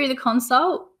go through the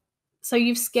consult. So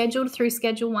you've scheduled through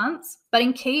schedule once, but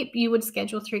in Keap, you would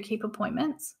schedule through Keap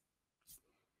appointments.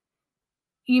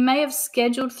 You may have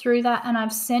scheduled through that, and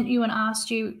I've sent you and asked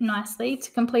you nicely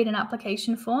to complete an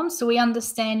application form. So we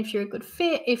understand if you're a good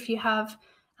fit, if you have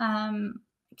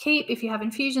Keap, if you have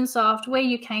Infusionsoft, where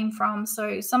you came from.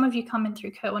 So some of you come in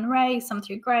through Kerwin Ray, some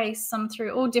through Grace, some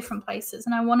through all different places.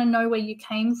 And I want to know where you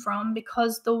came from,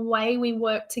 because the way we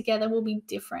work together will be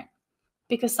different.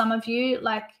 Because some of you,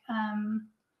 like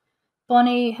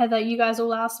Bonnie, Heather, you guys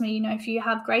all asked me, if you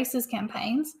have Grace's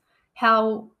campaigns,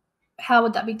 how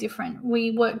would that be different?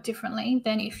 We work differently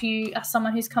than if you are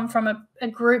someone who's come from a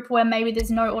group where maybe there's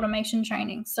no automation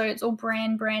training. So it's all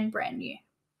brand new.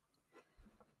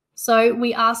 So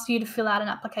we asked you to fill out an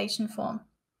application form.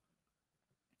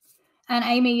 And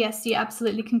Amy, yes, you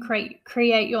absolutely can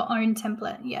create your own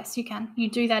template. Yes, you can. You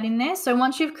do that in there. So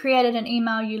once you've created an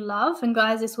email you love, and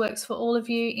guys, this works for all of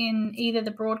you in either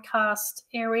the broadcast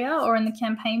area or in the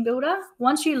campaign builder.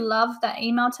 Once you love that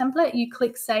email template, you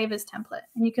click Save as Template,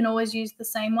 and you can always use the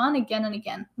same one again and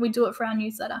again. We do it for our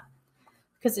newsletter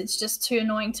because it's just too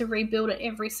annoying to rebuild it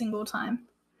every single time.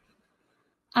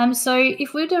 So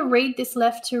if we were to read this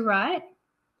left to right,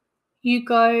 you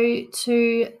go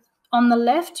to, on the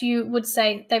left, you would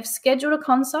say they've scheduled a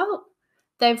consult,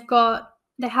 they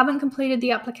haven't completed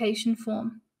the application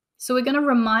form. So we're going to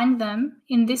remind them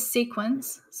in this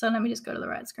sequence. So let me just go to the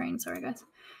right screen. Sorry, guys.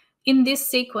 In this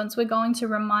sequence, we're going to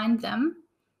remind them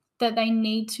that they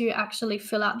need to actually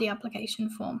fill out the application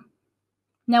form.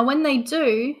 Now, when they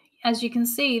do, as you can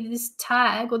see, this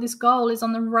tag or this goal is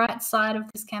on the right side of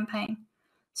this campaign.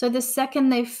 So the second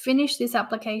they finish this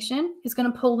application, it's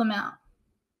going to pull them out.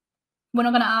 We're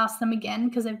not going to ask them again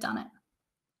because they've done it.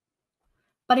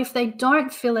 But if they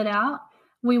don't fill it out,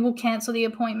 we will cancel the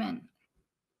appointment.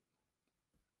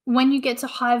 When you get to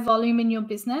high volume in your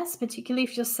business, particularly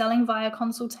if you're selling via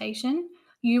consultation,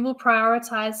 you will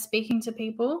prioritize speaking to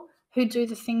people who do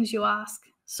the things you ask.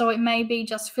 So it may be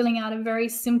just filling out a very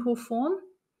simple form,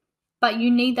 but you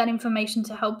need that information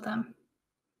to help them.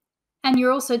 And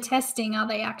you're also testing, are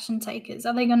they action takers?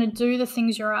 Are they going to do the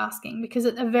things you're asking? Because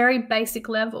at a very basic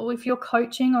level, if you're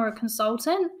coaching or a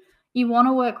consultant, you want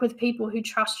to work with people who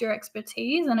trust your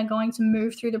expertise and are going to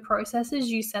move through the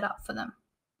processes you set up for them.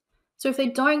 So if they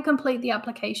don't complete the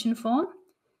application form,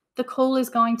 the call is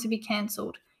going to be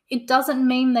cancelled. It doesn't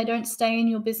mean they don't stay in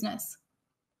your business.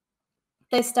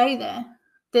 They stay there.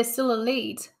 They're still a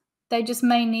lead. They just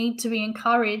may need to be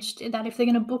encouraged that if they're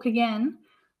going to book again,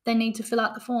 they need to fill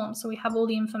out the form. So we have all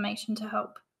the information to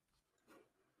help.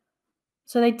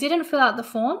 So they didn't fill out the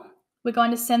form. We're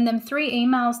going to send them 3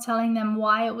 emails telling them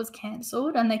why it was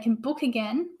cancelled, and they can book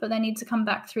again, but they need to come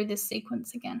back through this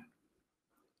sequence again.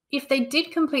 If they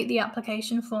did complete the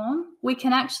application form, we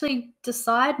can actually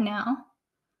decide now,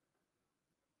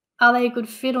 are they a good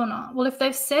fit or not? Well, if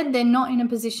they've said they're not in a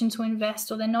position to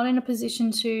invest, or they're not in a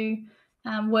position to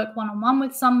work one-on-one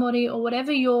with somebody, or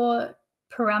whatever your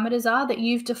parameters are that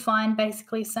you've defined,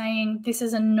 basically saying this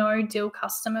is a no-deal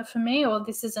customer for me, or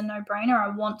this is a no-brainer,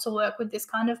 I want to work with this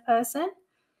kind of person.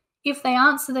 If they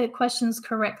answer the questions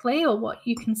correctly, or what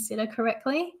you consider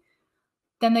correctly,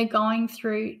 then they're going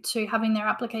through to having their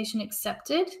application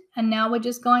accepted. And now we're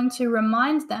just going to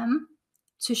remind them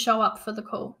to show up for the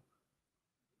call.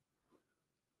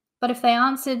 But if they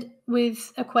answered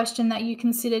with a question that you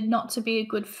considered not to be a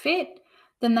good fit,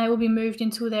 then they will be moved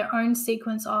into their own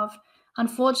sequence of,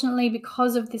 Unfortunately,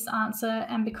 because of this answer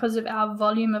and because of our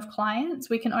volume of clients,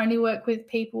 we can only work with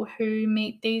people who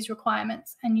meet these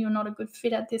requirements, and you're not a good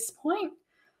fit at this point.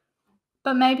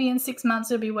 But maybe in 6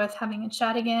 months, it'll be worth having a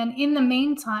chat again. In the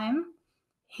meantime,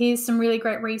 here's some really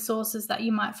great resources that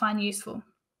you might find useful.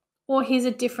 Or here's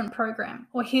a different program.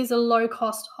 Or here's a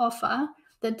low-cost offer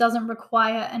that doesn't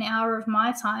require an hour of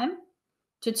my time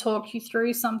to talk you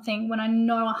through something when I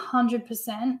know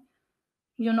 100%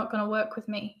 you're not going to work with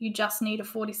me. You just need a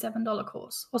 $47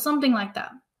 course or something like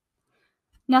that.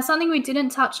 Now, something we didn't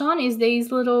touch on is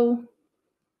these little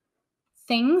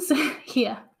things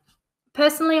here.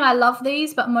 Personally, I love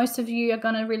these, but most of you are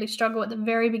going to really struggle at the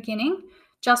very beginning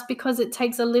just because it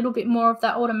takes a little bit more of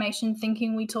that automation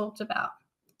thinking we talked about.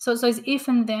 So it's those if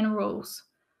and then rules.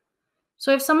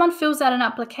 So if someone fills out an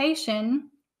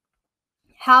application,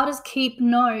 how does Keap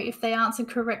know if they answered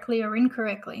correctly or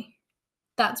incorrectly?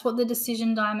 That's what the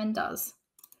decision diamond does.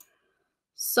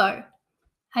 So,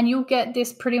 and you'll get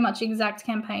this pretty much exact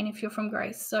campaign if you're from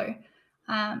Grace. So,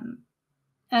 and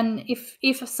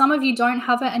if some of you don't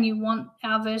have it and you want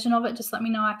our version of it, just let me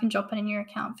know. I can drop it in your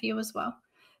account for you as well.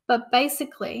 But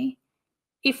basically,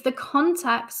 if the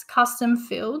contacts custom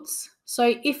fields,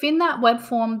 so if in that web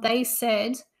form they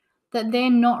said that they're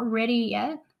not ready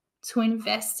yet to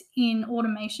invest in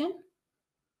automation,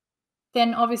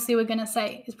 then obviously we're going to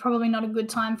say it's probably not a good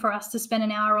time for us to spend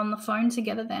an hour on the phone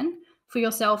together then for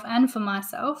yourself and for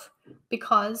myself,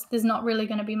 because there's not really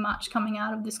going to be much coming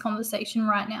out of this conversation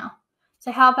right now.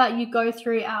 So how about you go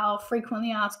through our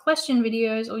frequently asked question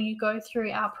videos, or you go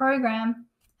through our program,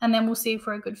 and then we'll see if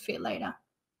we're a good fit later.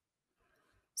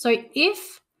 So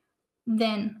if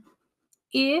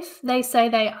they say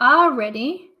they are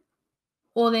ready,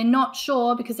 or they're not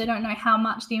sure because they don't know how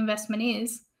much the investment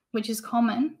is, which is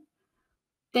common,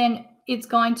 then it's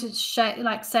going to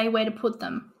say where to put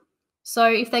them. So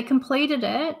if they completed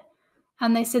it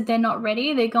and they said they're not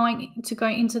ready, they're going to go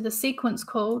into the sequence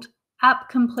called app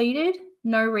completed,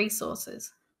 no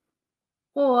resources.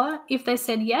 Or if they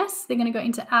said yes, they're going to go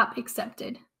into app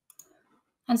accepted.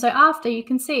 And so after, you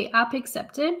can see app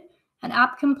accepted and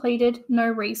app completed, no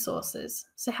resources.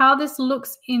 So how this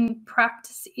looks in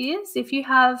practice is, if you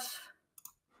have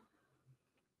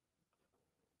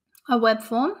a web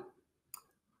form,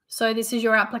 so this is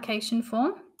your application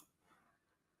form,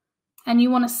 and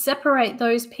you want to separate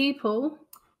those people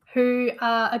who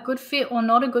are a good fit or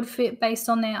not a good fit based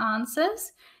on their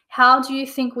answers, how do you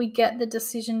think we get the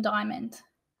decision diamond?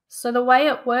 So the way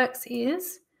it works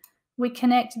is we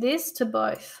connect this to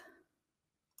both.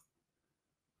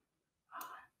 Oh,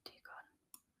 dear God.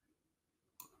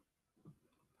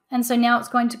 And so now it's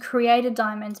going to create a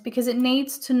diamond because it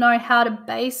needs to know how to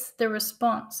base the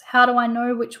response. How do I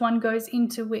know which one goes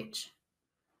into which?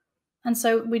 And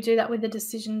so we do that with the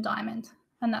decision diamond,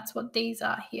 and that's what these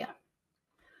are here.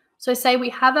 So say we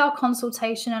have our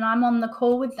consultation and I'm on the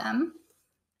call with them,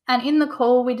 and in the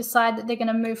call we decide that they're going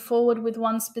to move forward with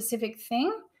one specific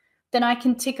thing, then I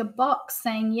can tick a box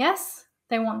saying yes,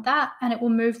 they want that, and it will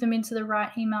move them into the right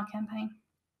email campaign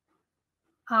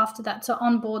after that to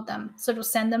onboard them. So it'll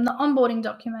send them the onboarding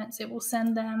documents, it will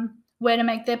send them where to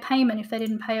make their payment if they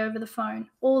didn't pay over the phone,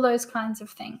 all those kinds of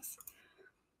things.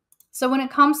 So when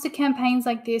it comes to campaigns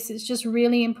like this, it's just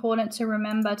really important to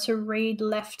remember to read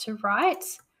left to right,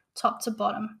 top to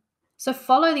bottom. So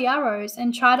follow the arrows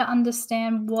and try to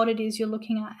understand what it is you're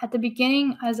looking at. At the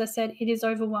beginning, as I said, it is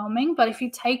overwhelming, but if you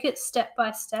take it step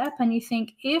by step and you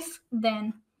think if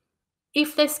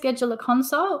they schedule a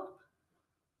consult,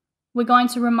 we're going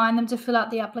to remind them to fill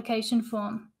out the application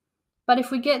form. But if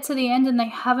we get to the end and they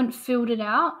haven't filled it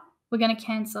out, we're going to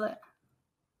cancel it.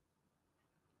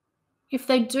 If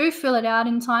they do fill it out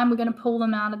in time, we're going to pull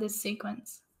them out of this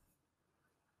sequence.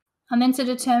 And then to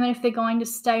determine if they're going to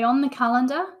stay on the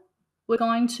calendar, we're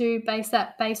going to base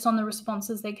that based on the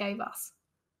responses they gave us.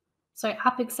 So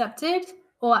app accepted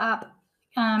or app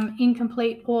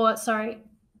incomplete, or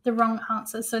the wrong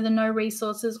answer. So the no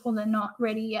resources or they're not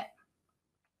ready yet.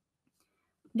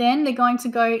 Then they're going to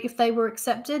go, if they were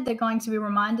accepted, they're going to be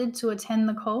reminded to attend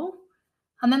the call,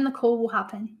 and then the call will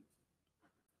happen.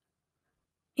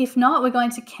 If not, we're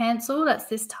going to cancel, that's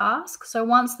this task. So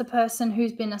once the person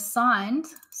who's been assigned,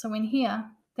 so in here,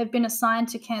 they've been assigned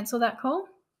to cancel that call,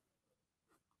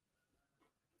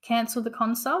 cancel the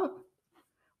consult.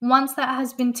 Once that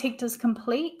has been ticked as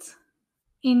complete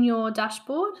in your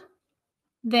dashboard,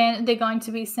 then they're going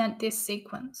to be sent this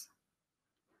sequence.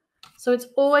 So it's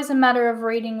always a matter of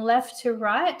reading left to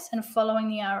right and following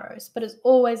the arrows, but it's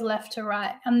always left to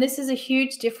right. And this is a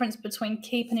huge difference between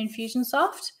Keap and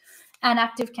Infusionsoft and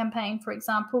Active Campaign, for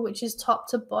example, which is top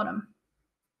to bottom.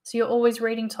 So you're always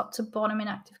reading top to bottom in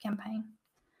Active Campaign.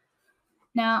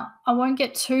 Now, I won't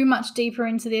get too much deeper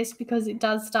into this because it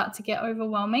does start to get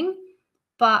overwhelming,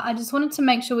 but I just wanted to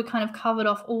make sure we kind of covered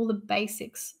off all the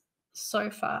basics so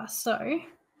far. So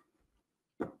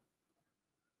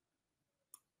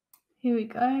here we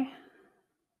go.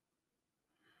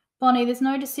 Bonnie, there's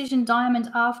no decision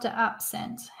diamond after app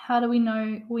sent. How do we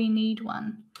know we need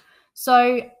one?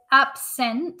 So app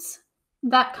sent,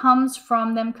 that comes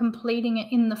from them completing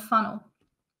it in the funnel.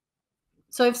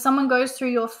 So if someone goes through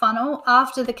your funnel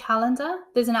after the calendar,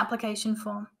 there's an application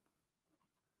form.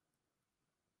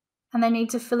 And they need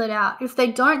to fill it out. If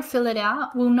they don't fill it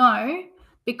out, we'll know,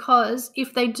 because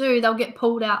if they do, they'll get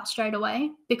pulled out straight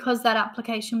away because that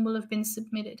application will have been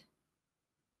submitted.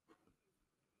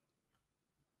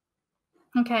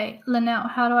 Okay, Lynette,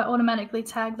 how do I automatically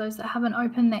tag those that haven't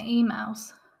opened their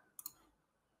emails?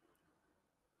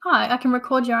 Oh, I can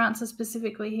record your answer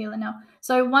specifically here, Lynette.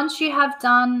 So once you have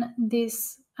done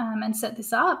this and set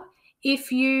this up,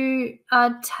 if you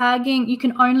are tagging, you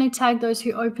can only tag those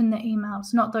who opened the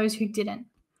emails, not those who didn't,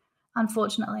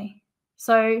 unfortunately.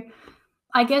 So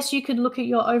I guess you could look at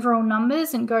your overall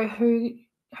numbers and go who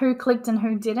clicked and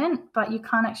who didn't, but you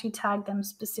can't actually tag them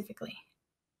specifically.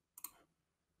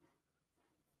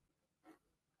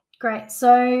 Great.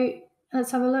 So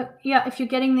let's have a look. Yeah, if you're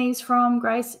getting these from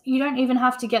Grace, you don't even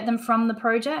have to get them from the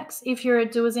projects. If you're a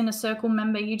Doers in a Circle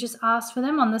member, you just ask for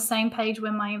them on the same page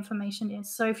where my information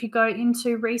is. So if you go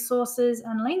into resources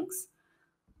and links,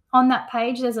 on that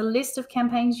page, there's a list of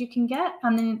campaigns you can get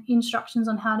and then instructions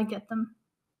on how to get them.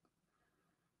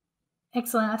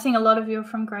 Excellent. I think a lot of you are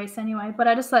from Grace anyway, but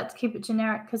I just like to keep it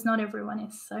generic because not everyone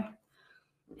is. So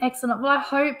excellent. Well, I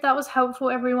hope that was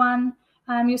helpful, everyone.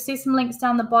 You'll see some links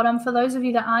down the bottom. For those of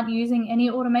you that aren't using any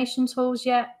automation tools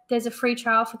yet, there's a free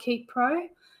trial for Keap Pro.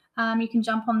 You can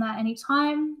jump on that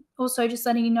anytime. Also, just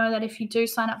letting you know that if you do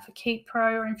sign up for Keap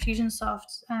Pro or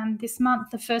Infusionsoft this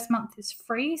month, the first month is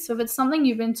free. So if it's something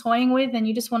you've been toying with and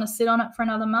you just want to sit on it for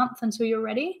another month until you're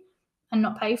ready and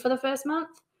not pay for the first month,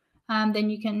 then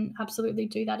you can absolutely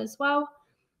do that as well.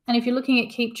 And if you're looking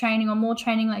at Keap training or more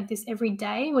training like this every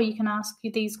day where you can ask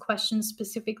you these questions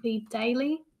specifically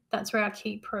daily, that's where our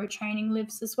Keap Pro training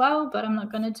lives as well, but I'm not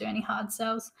going to do any hard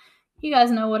sells. You guys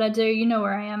know what I do. You know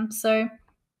where I am. So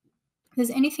if there's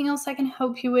anything else I can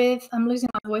help you with, I'm losing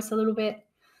my voice a little bit.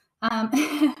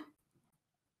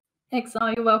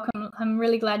 Excellent. You're welcome. I'm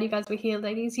really glad you guys were here,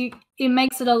 ladies. It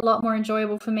makes it a lot more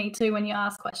enjoyable for me too when you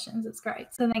ask questions. It's great.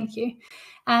 So thank you.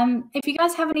 If you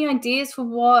guys have any ideas for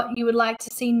what you would like to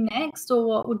see next or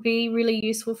what would be really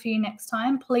useful for you next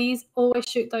time, please always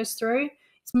shoot those through.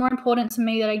 It's more important to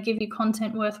me that I give you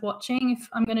content worth watching. If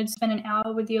I'm going to spend an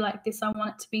hour with you like this, I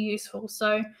want it to be useful.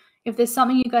 So if there's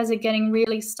something you guys are getting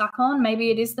really stuck on, maybe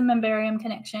it is the Membarium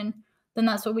connection, then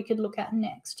that's what we could look at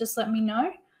next. Just let me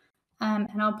know. And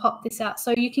I'll pop this out.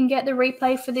 So you can get the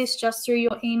replay for this just through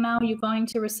your email. You're going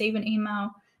to receive an email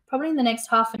probably in the next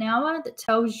half an hour that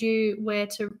tells you where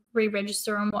to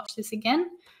re-register and watch this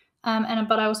again.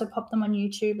 But I also pop them on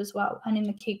YouTube as well and in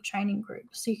the Keap training group.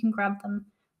 So you can grab them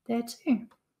there too.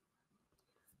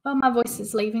 Well, my voice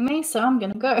is leaving me, so I'm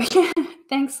going to go.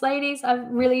 Thanks, ladies. I've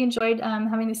really enjoyed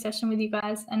having this session with you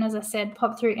guys. And as I said,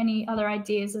 pop through any other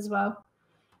ideas as well.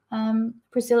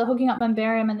 Priscilla, hooking up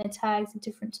Membarium and their tags are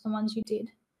different to the ones you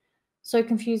did. So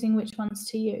confusing which ones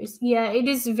to use. Yeah, it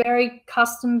is very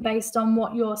custom based on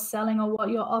what you're selling or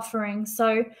what you're offering.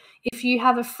 So if you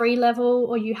have a free level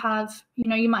or you have,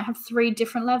 you might have 3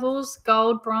 different levels,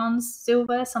 gold, bronze,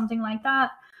 silver, something like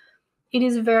that. It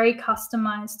is very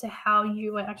customized to how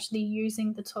you are actually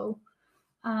using the tool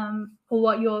or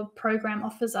what your program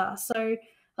offers are. So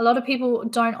a lot of people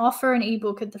don't offer an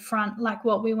ebook at the front like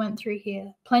what we went through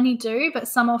here. Plenty do, but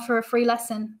some offer a free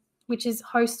lesson, which is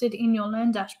hosted in your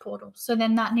LearnDash portal. So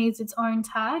then that needs its own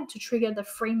tag to trigger the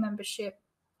free membership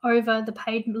over the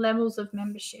paid levels of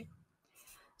membership.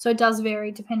 So it does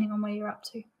vary depending on where you're up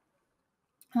to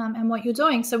and what you're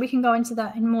doing. So we can go into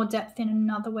that in more depth in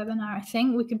another webinar, I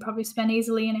think. We could probably spend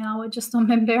easily an hour just on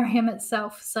Membarium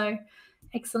itself. So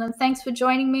excellent. Thanks for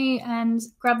joining me, and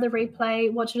grab the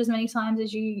replay. Watch it as many times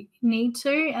as you need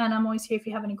to, and I'm always here if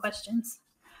you have any questions.